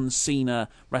Rock John Cena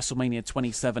WrestleMania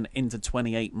 27 into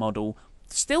 28 model.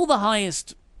 Still the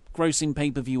highest grossing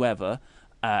pay-per-view ever.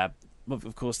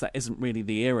 Of course, that isn't really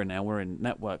the era now. We're in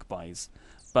network buys.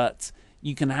 But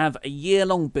you can have a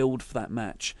year-long build for that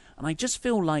match. And I just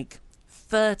feel like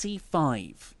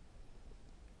 35.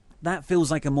 That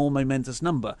feels like a more momentous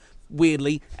number.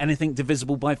 Weirdly, anything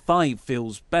divisible by 5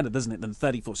 feels better, doesn't it, than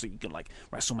 34? So you get like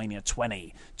WrestleMania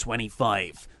 20,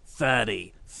 25,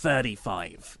 30,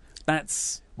 35.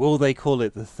 That's... Will they call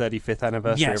it the 35th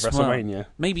anniversary of WrestleMania? Well,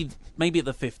 maybe at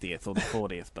the 50th or the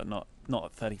 40th, but not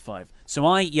at 35. So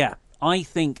I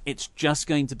think it's just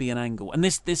going to be an angle. And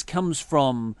this comes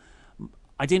from...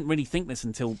 I didn't really think this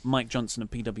until Mike Johnson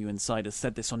of PW Insider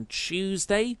said this on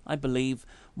Tuesday, I believe,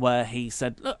 where he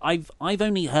said, look, I've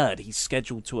only heard he's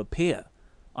scheduled to appear.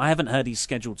 I haven't heard he's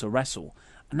scheduled to wrestle.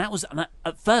 And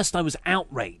at first I was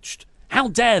outraged. How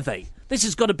dare they? This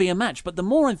has got to be a match. But the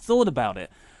more I've thought about it,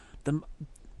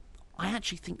 I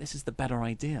actually think this is the better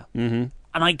idea. Mm-hmm.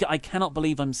 And I cannot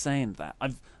believe I'm saying that.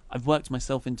 I've worked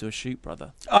myself into a shoot,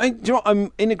 brother. Do you know what?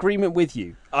 I'm in agreement with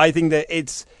you. I think that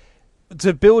it's...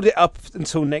 To build it up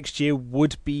until next year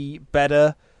would be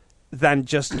better than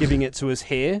just giving it to us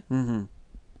here. Mm-hmm.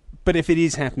 But if it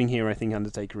is happening here, I think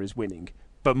Undertaker is winning.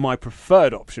 But my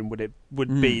preferred option would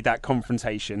be that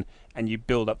confrontation, and you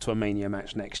build up to a Mania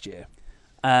match next year.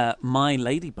 My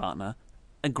lady partner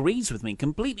agrees with me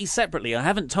completely separately. I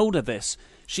haven't told her this.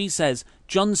 She says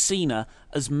John Cena,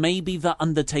 as maybe the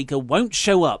Undertaker, won't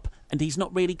show up, and he's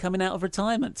not really coming out of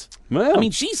retirement. Well. I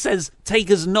mean, she says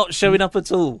Taker's not showing up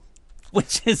at all.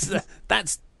 Which is,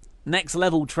 that's next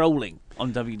level trolling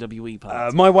on WWE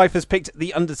part. My wife has picked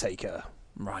The Undertaker.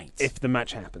 Right. If the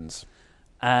match happens.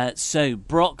 So,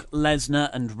 Brock Lesnar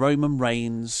and Roman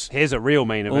Reigns. Here's a real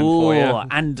main event for you.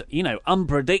 And,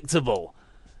 unpredictable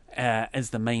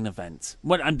as the main event.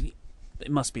 Well, it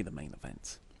must be the main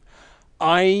event.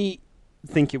 I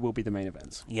think it will be the main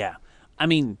event. Yeah. I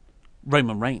mean,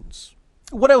 Roman Reigns.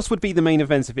 What else would be the main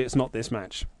event if it's not this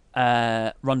match?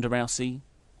 Ronda Rousey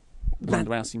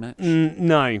match?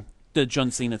 No. The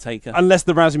John Cena Taker. Unless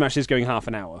the Rousey match is going half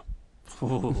an hour.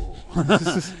 Or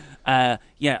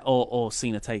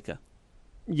Cena Taker.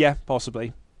 Yeah,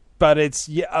 possibly. But it's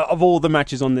of all the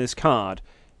matches on this card,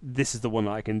 this is the one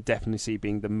that I can definitely see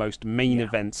being the most main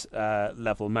event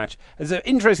level match. It's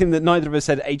interesting that neither of us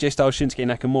said AJ Styles, Shinsuke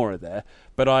Nakamura there,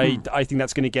 but I think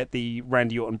that's going to get the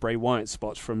Randy Orton, Bray Wyatt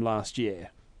spots from last year,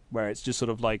 where it's just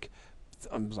sort of like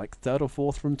third or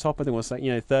fourth from top. I think it was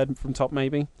third from top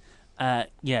maybe.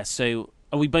 So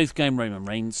are we both going Roman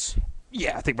Reigns?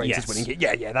 Yeah, I think Reigns is winning it.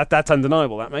 Yeah, that's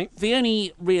undeniable, that, mate. The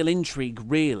only real intrigue,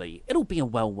 really, it'll be a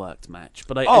well-worked match,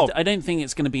 but I don't think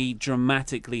it's going to be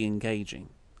dramatically engaging.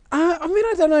 I mean,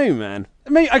 I don't know, man.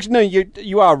 Actually, no,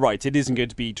 you are right. It isn't going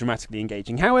to be dramatically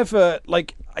engaging. However, I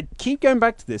keep going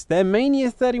back to this. Their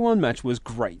Mania 31 match was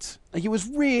great. It was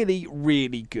really,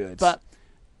 really good. But,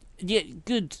 yeah,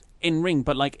 good in ring,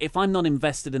 but if I'm not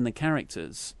invested in the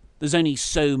characters, there's only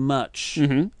so much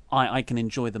I can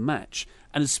enjoy the match,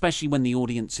 and especially when the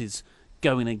audience is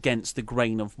going against the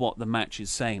grain of what the match is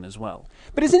saying as well.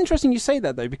 But it's interesting you say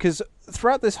that, though, because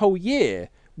throughout this whole year,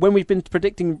 when we've been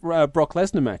predicting Brock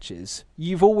Lesnar matches,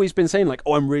 you've always been saying, like,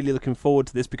 oh, I'm really looking forward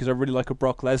to this because I really like a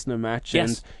Brock Lesnar match. Yes.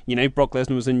 And, you know, Brock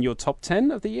Lesnar was in your top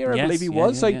 10 of the year, I Yes, believe he yeah,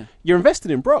 was. yeah, So yeah. you're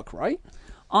invested in Brock, right?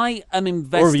 I am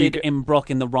invested in Brock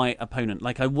in the right opponent.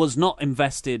 Like, I was not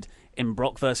invested in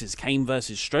Brock versus Kane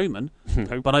versus Strowman,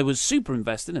 but I was super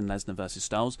invested in Lesnar versus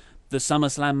Styles. The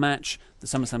SummerSlam match, the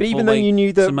SummerSlam But even though you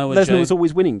knew that Samoa Lesnar Joe. was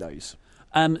always winning those.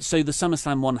 So the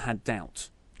SummerSlam one had doubt.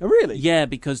 Oh, really? Yeah,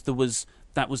 because that was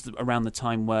around the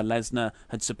time where Lesnar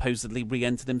had supposedly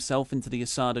re-entered himself into the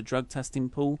USADA drug testing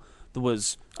pool. There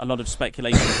was a lot of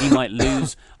speculation he might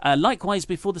lose. Likewise,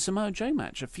 before the Samoa Joe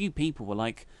match, a few people were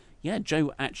like, yeah,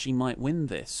 Joe actually might win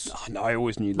this. Oh, no, I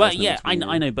always knew Lesnar. Well, yeah, I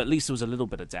know, but at least there was a little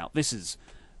bit of doubt. This is...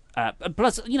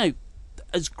 plus, you know,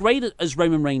 as great as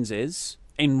Roman Reigns is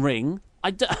in ring, I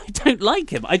don't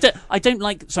like him. I don't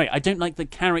like the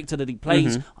character that he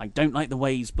plays. I don't like the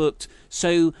way he's booked.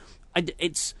 So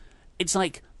it's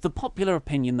like the popular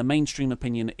opinion, the mainstream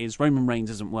opinion is Roman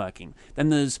Reigns isn't working. Then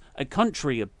there's a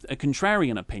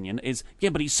contrarian opinion is, yeah,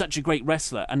 but he's such a great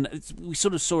wrestler. And we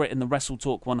sort of saw it in the Wrestle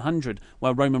Talk 100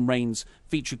 where Roman Reigns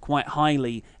featured quite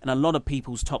highly in a lot of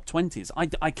people's top 20s.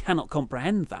 I cannot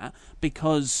comprehend that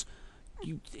because...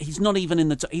 he's not even in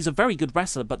the... he's a very good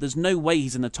wrestler, but there's no way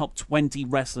he's in the top 20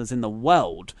 wrestlers in the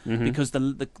world because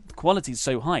the quality is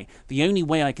so high. The only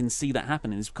way I can see that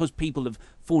happening is because people have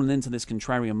fallen into this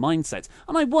contrarian mindset.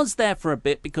 And I was there for a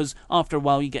bit because after a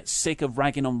while you get sick of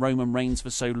ragging on Roman Reigns for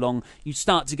so long. You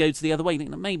start to go to the other way. You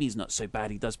think, maybe he's not so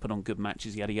bad. He does put on good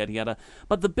matches, yada, yada, yada.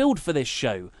 But the build for this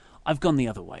show, I've gone the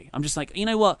other way. I'm just like, you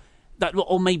know what?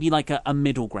 Or maybe like a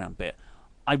middle ground bit.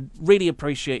 I really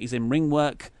appreciate his in-ring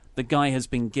work. The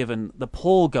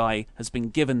poor guy has been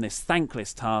given this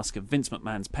thankless task of Vince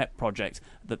McMahon's pet project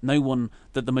that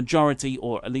the majority,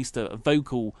 or at least a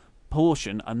vocal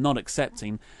portion, are not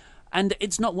accepting. And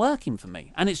it's not working for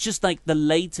me. And it's just like the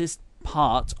latest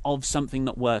part of something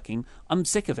not working. I'm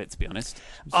sick of it, to be honest.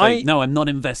 So, no, I'm not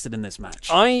invested in this match.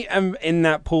 I am in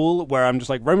that pool where I'm just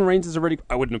like, Roman Reigns is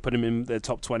I wouldn't have put him in the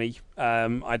top 20,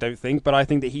 I don't think, but I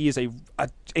think that he is a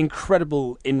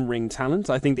incredible in-ring talent.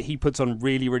 I think that he puts on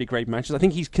really, really great matches. I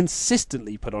think he's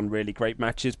consistently put on really great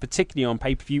matches, particularly on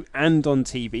pay-per-view and on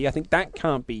TV. I think that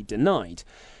can't be denied.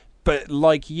 But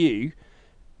like you,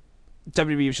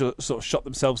 WWE sort of shot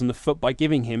themselves in the foot by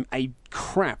giving him a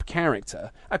crap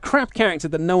character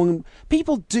that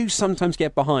people do sometimes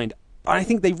get behind. I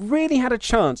think they really had a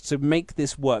chance to make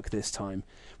this work this time.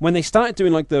 When they started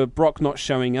doing like the Brock not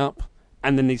showing up,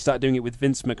 and then they started doing it with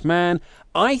Vince McMahon,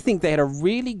 I think they had a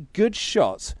really good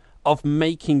shot of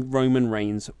making Roman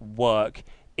Reigns work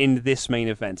in this main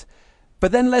event.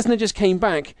 But then Lesnar just came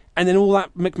back, and then all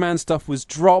that McMahon stuff was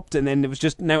dropped, and then it was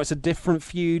just, now it's a different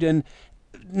feud, and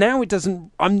now it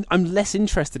doesn't... I'm less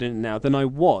interested in it now than I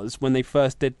was when they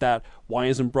first did that Why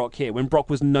Isn't Brock Here? When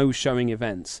Brock was no-showing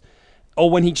events.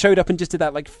 Or when he showed up and just did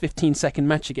that 15-second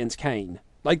match against Kane.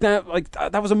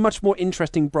 That was a much more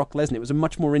interesting Brock Lesnar. It was a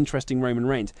much more interesting Roman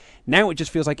Reigns. Now it just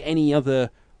feels like any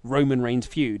other Roman Reigns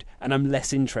feud, and I'm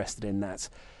less interested in that.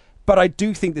 But I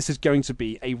do think this is going to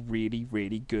be a really,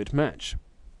 really good match.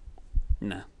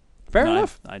 No. Fair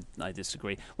enough. I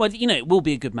disagree. Well, it will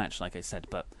be a good match, like I said,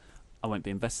 but I won't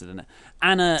be invested in it.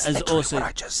 Anna That's has also... what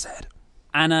I just said.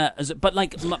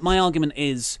 But my argument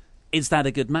is that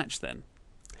a good match then?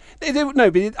 No,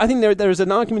 but I think there is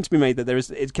an argument to be made that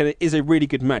it is a really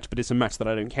good match, but it's a match that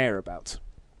I don't care about.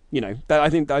 I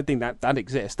think that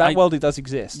exists. That world does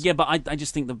exist. Yeah, but I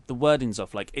just think the wording's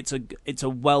off. Like it's a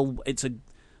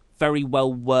very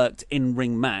well worked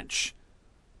in-ring match,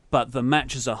 but the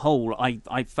match as a whole,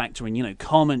 I factor in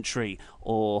commentary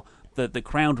or the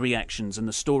crowd reactions and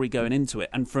the story going into it,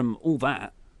 and from all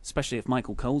that, especially if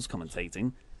Michael Cole's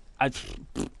commentating,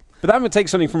 But that would take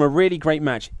something from a really great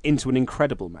match into an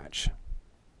incredible match.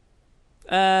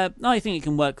 I think it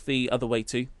can work the other way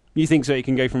too. You think so? You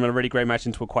can go from a really great match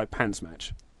into a quite pants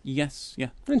match? Yes, yeah.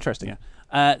 Interesting.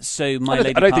 Yeah. So my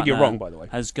lady I don't think you're wrong, by the way.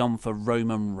 Has gone for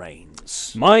Roman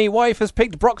Reigns. My wife has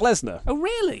picked Brock Lesnar. Oh,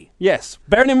 really? Yes.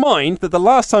 Bearing in mind that the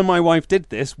last time my wife did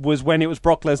this was when it was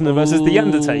Brock Lesnar versus The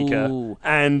Undertaker.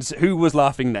 And who was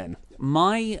laughing then?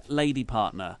 My lady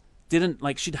partner didn't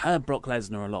she'd heard Brock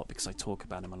Lesnar a lot because I talk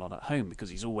about him a lot at home because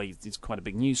he's quite a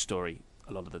big news story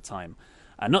a lot of the time.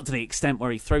 Not to the extent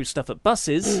where he throws stuff at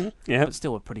buses, but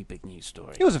still a pretty big news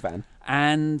story. He was a fan.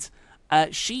 And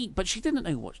she didn't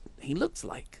know what he looked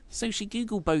like. So she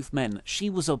Googled both men. She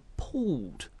was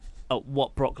appalled at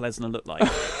what Brock Lesnar looked like.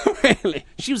 Really?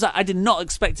 She was like, I did not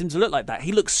expect him to look like that.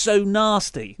 He looks so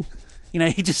nasty. You know,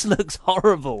 he just looks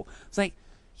horrible. It's like,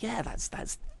 yeah,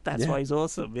 that's why he's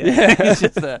awesome. Yeah. It's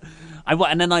just,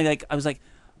 and then I was like,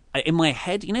 in my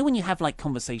head, you know, when you have like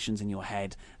conversations in your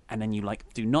head, and then you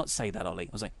like, do not say that, Ollie. I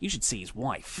was like, you should see his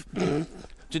wife.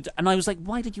 And I was like,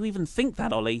 why did you even think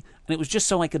that, Ollie? And it was just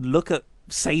so I could look at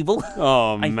Sable.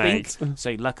 Oh, I mate. think.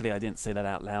 So luckily I didn't say that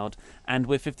out loud. And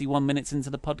we're 51 minutes into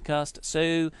the podcast,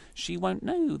 so she won't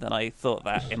know that I thought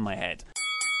that in my head.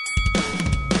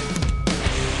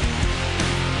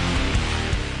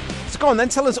 So go on then,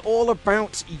 tell us all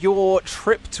about your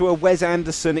trip to a Wes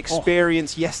Anderson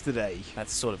experience yesterday.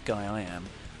 That's the sort of guy I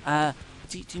am.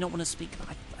 Do you not want to speak?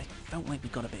 I felt like we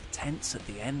got a bit tense at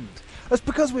the end. That's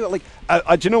because we got like.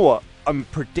 Do you know what? Do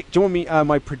you want me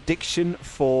my prediction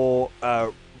for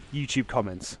YouTube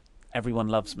comments? Everyone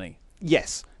loves me.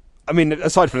 Yes. I mean,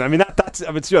 aside from that, that's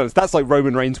to be honest, that's like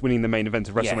Roman Reigns winning the main event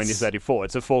of WrestleMania 34.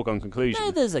 It's a foregone conclusion.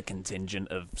 No, there's a contingent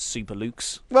of Super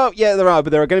Lukes. Well, yeah, there are, but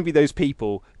there are going to be those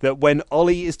people that when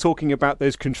Ollie is talking about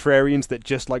those contrarians that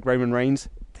just like Roman Reigns,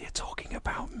 they're talking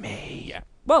about me. Yeah.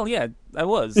 Well, yeah, I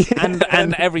was. and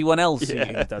everyone else who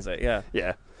does it, yeah.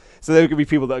 Yeah. So there are going to be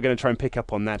people that are going to try and pick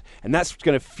up on that, and that's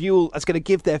going to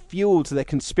give their fuel to their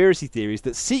conspiracy theories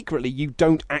that secretly you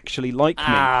don't actually like me.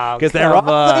 Because there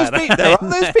are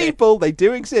those people, they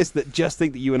do exist, that just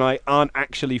think that you and I aren't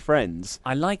actually friends.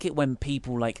 I like it when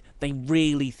people, like, they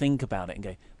really think about it and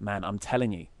go, man, I'm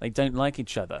telling you, they don't like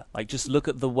each other. Like, just look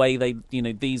at the way they, you know,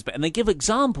 and they give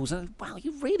examples, and wow,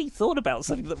 you really thought about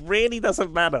something that really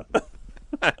doesn't matter.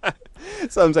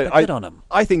 So I'm saying, good on 'em.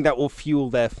 I think that will fuel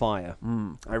their fire.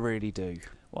 I really do.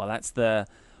 Well, that's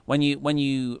when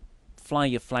you fly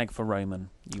your flag for Roman,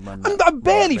 you run. I'm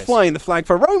barely flying the flag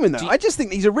for Roman though. I just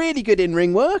think he's a really good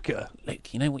in-ring worker.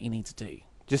 Look, you know what you need to do?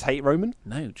 Just hate Roman?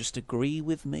 No, just agree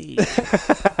with me.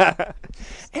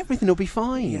 Everything will be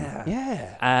fine.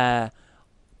 Yeah.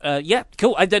 Yeah,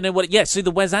 cool. I don't know what. So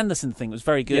the Wes Anderson thing was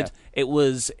very good. Yeah. It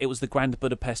was the Grand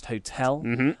Budapest Hotel,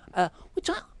 which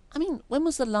I mean, when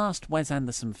was the last Wes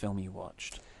Anderson film you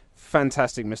watched?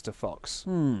 Fantastic Mr. Fox.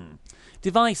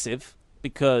 Divisive,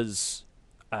 because,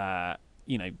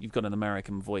 you've got an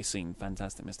American voicing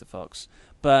Fantastic Mr. Fox.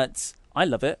 But I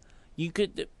love it. You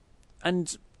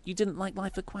didn't like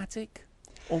Life Aquatic?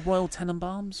 Or Royal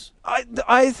Tenenbaums?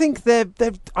 I think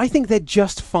they're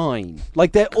just fine.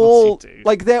 Like they're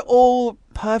all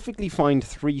perfectly fine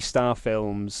 3-star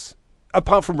films.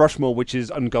 Apart from Rushmore, which is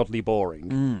ungodly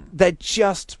boring. They're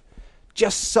just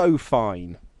so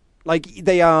fine. Like,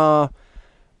 they are...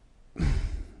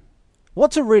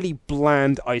 What's a really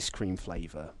bland ice cream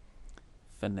flavour?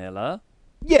 Vanilla?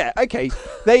 Yeah, okay.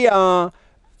 They are...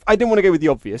 I didn't want to go with the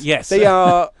obvious. Yes. They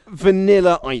are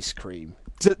vanilla ice cream.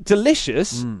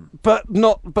 Delicious, but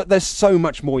there's so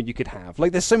much more you could have.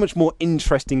 Like, there's so much more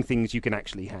interesting things you can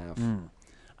actually have.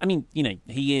 I mean,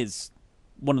 he is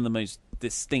one of the most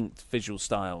distinct visual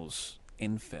styles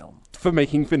in film for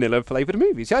making vanilla flavored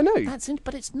movies. Yeah, I know.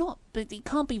 But it's not. But it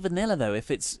can't be vanilla though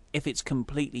if it's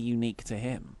completely unique to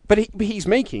him. But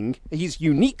he's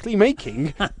uniquely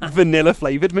making vanilla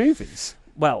flavored movies.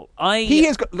 Well, he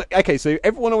has got. Okay, so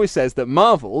everyone always says that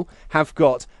Marvel have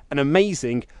got an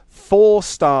amazing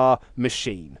 4-star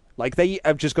machine. Like, they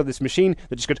have just got this machine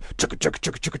that just goes chugga chugga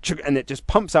chugga chugga chugga, and it just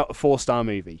pumps out a 4-star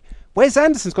movie. Wes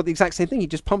Anderson's got the exact same thing. He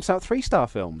just pumps out 3-star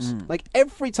films. Like,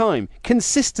 every time,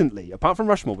 consistently, apart from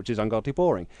Rushmore, which is ungodly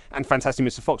boring, and Fantastic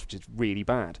Mr. Fox, which is really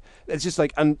bad. It's just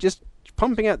like, and just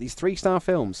pumping out these 3-star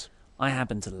films. I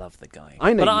happen to love the guy.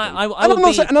 I know, but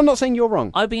and I'm not saying you're wrong.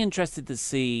 I'd be interested to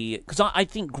see, because I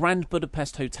think Grand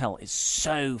Budapest Hotel is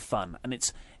so fun, and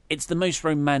it's the most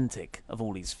romantic of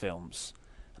all these films.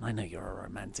 And I know you're a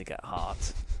romantic at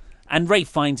heart. And Ralph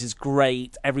Fiennes is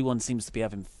great. Everyone seems to be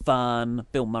having fun.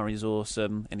 Bill Murray's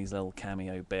awesome in his little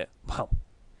cameo bit. Well,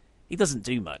 he doesn't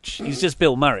do much. He's just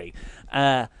Bill Murray.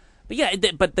 But yeah,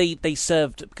 but they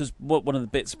served, because one of the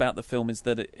bits about the film is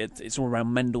that it's all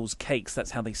around Mendel's cakes.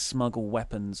 That's how they smuggle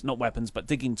not weapons, but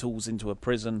digging tools into a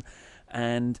prison.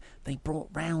 And they brought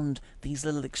round these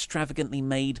little extravagantly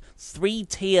made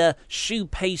 3-tier choux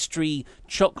pastry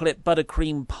chocolate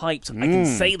buttercream pipes. I can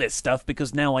say this stuff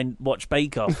because now I watch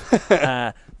Bake Off.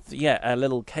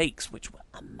 Little cakes, which were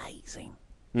amazing.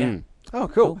 Yeah. Oh,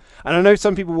 cool. And I know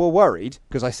some people were worried,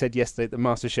 because I said yesterday that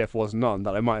MasterChef wasn't on,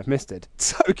 that I might have missed it.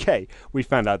 It's okay. We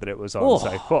found out that it was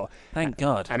on. Thank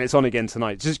God. And it's on again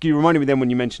tonight. Just you reminded me then when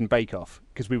you mentioned Bake Off,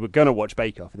 because we were going to watch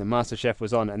Bake Off, and then MasterChef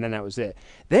was on, and then that was it.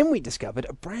 Then we discovered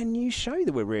a brand new show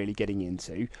that we're really getting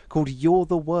into called You're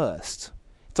the Worst.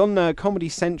 It's on Comedy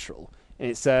Central.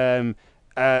 It's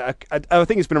I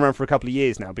think it's been around for a couple of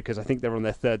years now, because I think they're on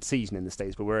their third season in the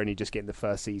States, but we're only just getting the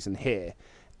first season here.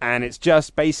 And it's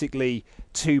just basically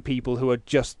two people who are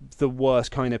just the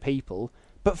worst kind of people,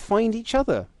 but find each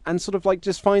other and sort of like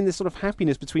just find this sort of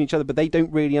happiness between each other, but they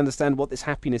don't really understand what this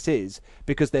happiness is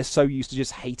because they're so used to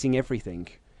just hating everything.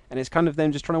 And it's kind of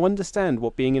them just trying to understand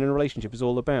what being in a relationship is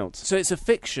all about. So it's a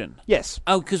fiction? Yes.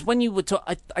 Oh, because when you were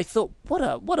talking, I thought,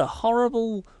 what a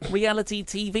horrible reality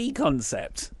TV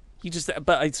concept.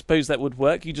 But I suppose that would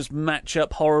work. You just match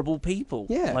up horrible people,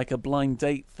 like a blind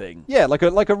date thing. Yeah, like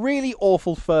a really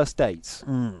awful first date.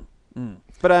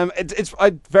 But it's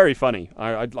very funny.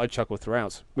 I chuckle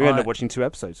throughout. We ended up watching 2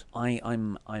 episodes.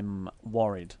 I'm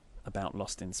worried about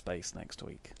Lost in Space next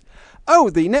week. Oh,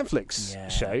 the Netflix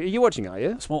show. Are you watching, are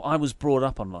you? Well, I was brought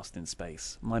up on Lost in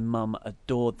Space. My mum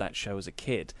adored that show as a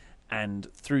kid.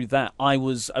 And through that, I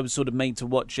was sort of made to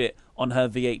watch it on her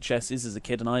VHSs as a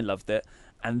kid, and I loved it.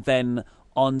 And then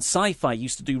on Sci-Fi,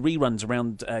 used to do reruns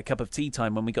around a cup of tea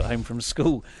time when we got home from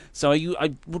school. So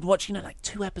I would watch, like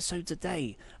 2 episodes a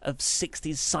day of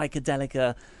 60s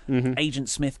psychedelica, Agent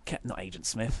Smith,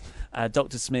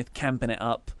 Dr. Smith camping it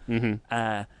up.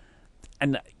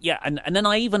 And then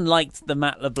I even liked the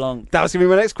Matt LeBlanc. That was going to be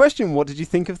my next question. What did you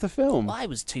think of the film? Well, I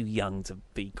was too young to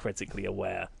be critically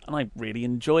aware, and I really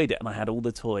enjoyed it, and I had all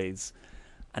the toys.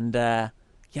 And I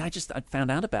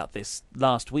found out about this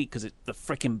last week because the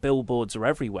frickin' billboards are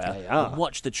everywhere. They are. I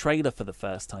watched the trailer for the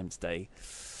first time today.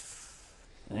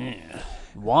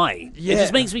 Why? Yeah. It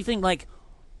just makes me think, like,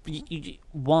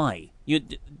 why?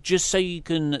 Just so you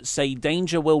can say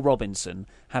Danger Will Robinson,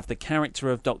 have the character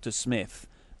of Dr. Smith,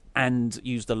 and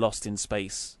use the Lost in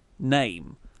Space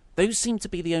name. Those seem to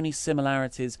be the only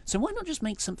similarities. So why not just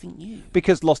make something new?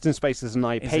 Because Lost in Space is an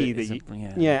IP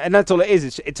and that's all it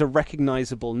is. It's a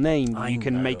recognisable name that you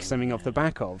can make something off the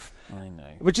back of. I know.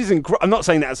 Which isn't. I'm not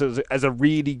saying that as a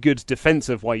really good defence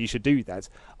of why you should do that.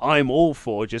 I'm all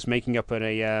for just making up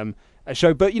a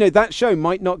show, but that show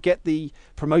might not get the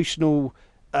promotional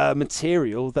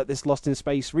material that this Lost in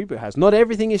Space reboot has. Not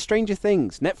everything is Stranger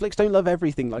Things. Netflix don't love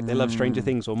everything like they love Stranger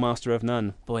Things or Master of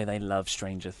None. Boy, they love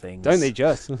Stranger Things. Don't they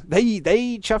just?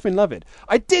 They chuff and love it.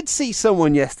 I did see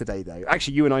someone yesterday, though.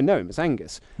 Actually, you and I know him. It's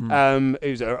Angus,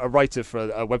 who's a writer for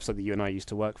a website that you and I used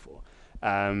to work for.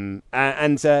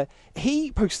 And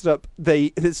he posted up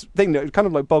this thing that kind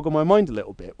of like boggled my mind a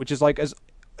little bit, which is like,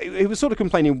 he was sort of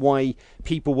complaining why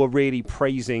people were really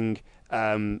praising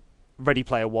Ready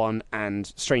Player One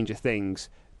and Stranger Things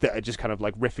that are just kind of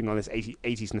like riffing on this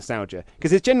 80s nostalgia. Because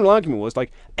his general argument was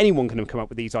like, anyone can have come up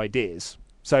with these ideas,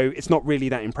 so it's not really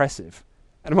that impressive.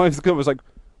 And my thought was like,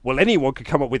 well, anyone could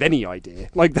come up with any idea.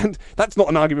 Like, that's not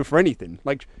an argument for anything.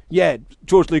 Like, yeah,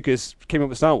 George Lucas came up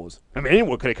with Star Wars. I mean,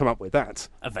 anyone could have come up with that.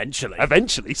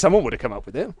 Eventually, someone would have come up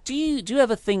with it. Do you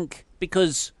ever think,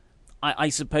 because I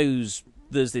suppose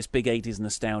there's this big 80s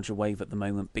nostalgia wave at the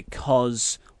moment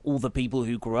because all the people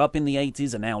who grew up in the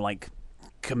 80s are now like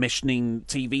commissioning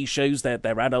TV shows.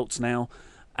 They're adults now,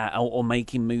 or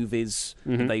making movies,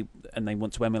 and they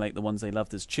want to emulate the ones they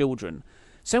loved as children.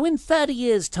 So in 30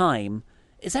 years' time,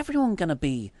 is everyone going to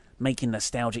be making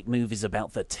nostalgic movies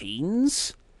about the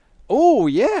teens? Oh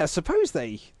yeah, I suppose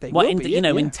they will be.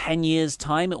 In 10 years'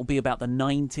 time, it will be about the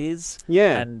 90s.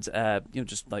 Yeah, and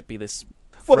just like be this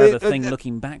forever thing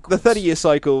looking backwards. The 30-year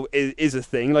cycle is a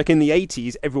thing. Like in the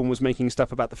 80s, everyone was making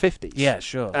stuff about the 50s. Yeah,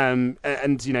 sure. And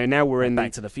now we're in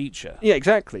Back to the Future. Yeah,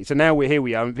 exactly. So now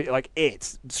we are like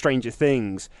Stranger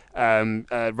Things,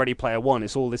 Ready Player One.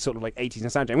 It's all this sort of like 80s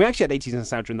nostalgia. And we actually had 80s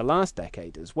nostalgia in the last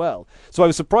decade as well. So I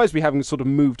was surprised we haven't sort of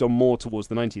moved on more towards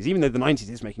the 90s, even though the 90s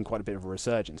is making quite a bit of a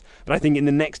resurgence. But I think in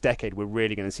the next decade, we're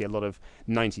really going to see a lot of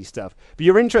 90s stuff. But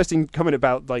your interesting comment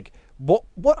about like what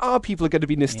are people going to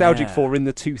be nostalgic for in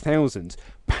the 2000s?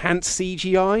 Pants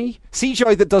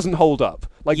CGI that doesn't hold up.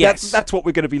 Like that's what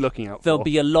we're going to be looking out for. There'll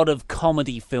be a lot of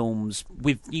comedy films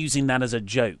with using that as a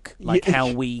joke, like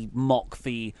how we mock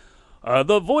the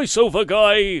voiceover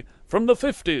guy from the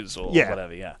 50s or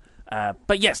whatever. Yeah.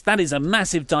 But yes, that is a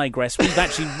massive digress. We've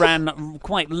actually ran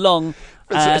quite long.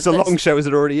 It's a long show as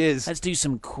it already is. Let's do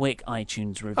some quick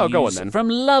iTunes reviews. Oh, go on then. From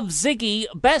Love Ziggy,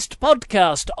 best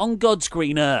podcast on God's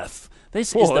green earth.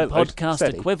 This is the podcast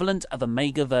equivalent of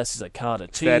Omega versus Okada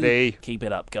 2. Steady. Keep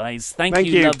it up, guys. Thank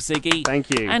you, Love Ziggy. Thank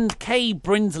you. And K.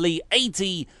 Brindley,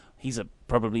 80, he's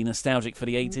probably nostalgic for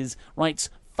the 80s, writes,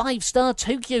 5-star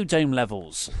Tokyo Dome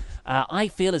levels. I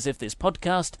feel as if this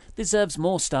podcast deserves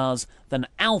more stars than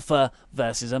Alpha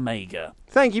versus Omega.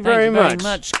 Thank you very much. Thank you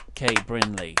very much, K.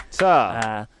 Brindley.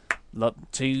 Ta.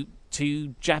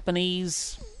 Two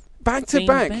Japanese Back to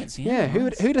back. Bits, yeah,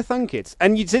 nice. who'd have thunk it?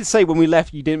 And you did say when we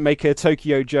left you didn't make a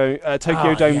Tokyo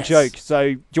Dome joke.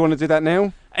 So do you want to do that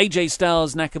now? AJ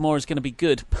Styles Nakamura is going to be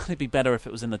good, but it'd be better if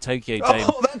it was in the Tokyo Dome.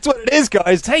 Oh, that's what it is,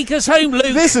 guys. Take us home, Luke.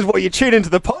 This is what you tune into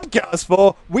the podcast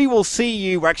for. We will see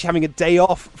you. We're actually having a day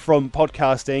off from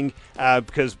podcasting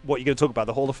because what you're going to talk about,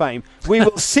 the Hall of Fame. We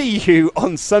will see you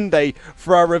on Sunday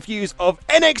for our reviews of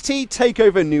NXT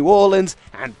TakeOver New Orleans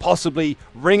and possibly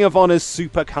Ring of Honor's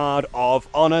Supercard of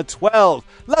Honor 12.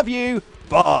 Love you.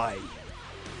 Bye.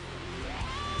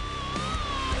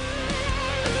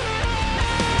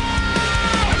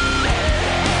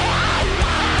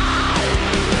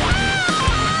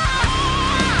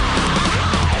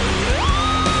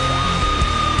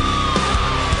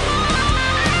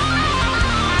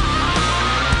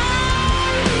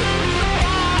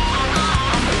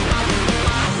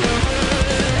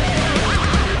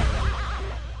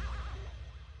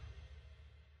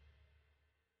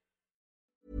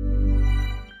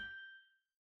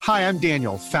 Hi, I'm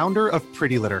Daniel, founder of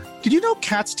Pretty Litter. Did you know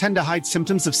cats tend to hide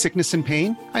symptoms of sickness and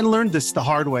pain? I learned this the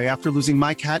hard way after losing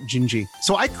my cat, Gingy.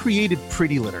 So I created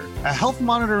Pretty Litter, a health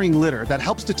monitoring litter that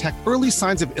helps detect early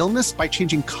signs of illness by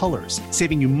changing colors,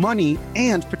 saving you money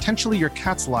and potentially your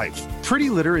cat's life.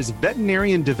 Pretty Litter is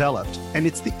veterinarian developed, and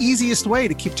it's the easiest way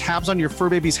to keep tabs on your fur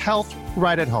baby's health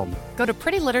right at home. Go to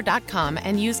prettylitter.com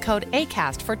and use code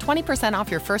ACAST for 20% off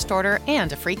your first order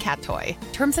and a free cat toy.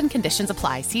 Terms and conditions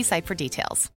apply. See site for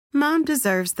details. Mom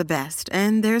deserves the best,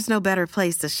 and there's no better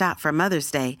place to shop for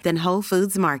Mother's Day than Whole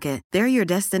Foods Market. They're your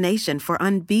destination for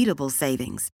unbeatable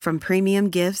savings, from premium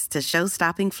gifts to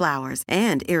show-stopping flowers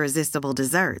and irresistible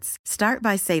desserts. Start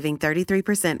by saving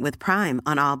 33% with Prime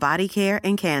on all body care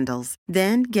and candles.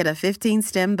 Then get a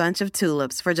 15-stem bunch of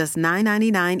tulips for just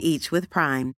 $9.99 each with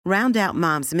Prime. Round out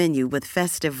Mom's menu with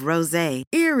festive rosé,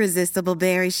 irresistible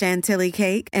berry chantilly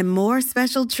cake, and more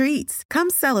special treats. Come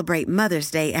celebrate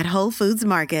Mother's Day at Whole Foods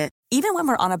Market. Even when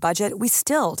we're on a budget, we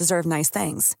still deserve nice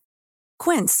things.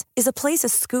 Quince is a place to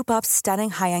scoop up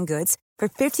stunning high-end goods for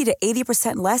 50 to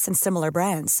 80% less than similar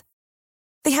brands.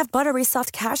 They have buttery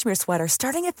soft cashmere sweaters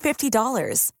starting at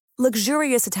 $50,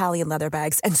 luxurious Italian leather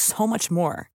bags, and so much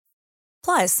more.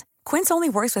 Plus, Quince only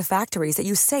works with factories that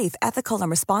use safe, ethical, and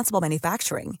responsible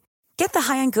manufacturing. Get the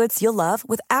high-end goods you'll love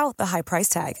without the high price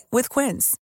tag with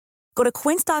Quince. Go to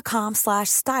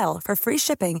quince.com/style for free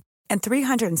shipping and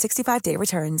 365-day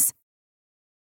returns.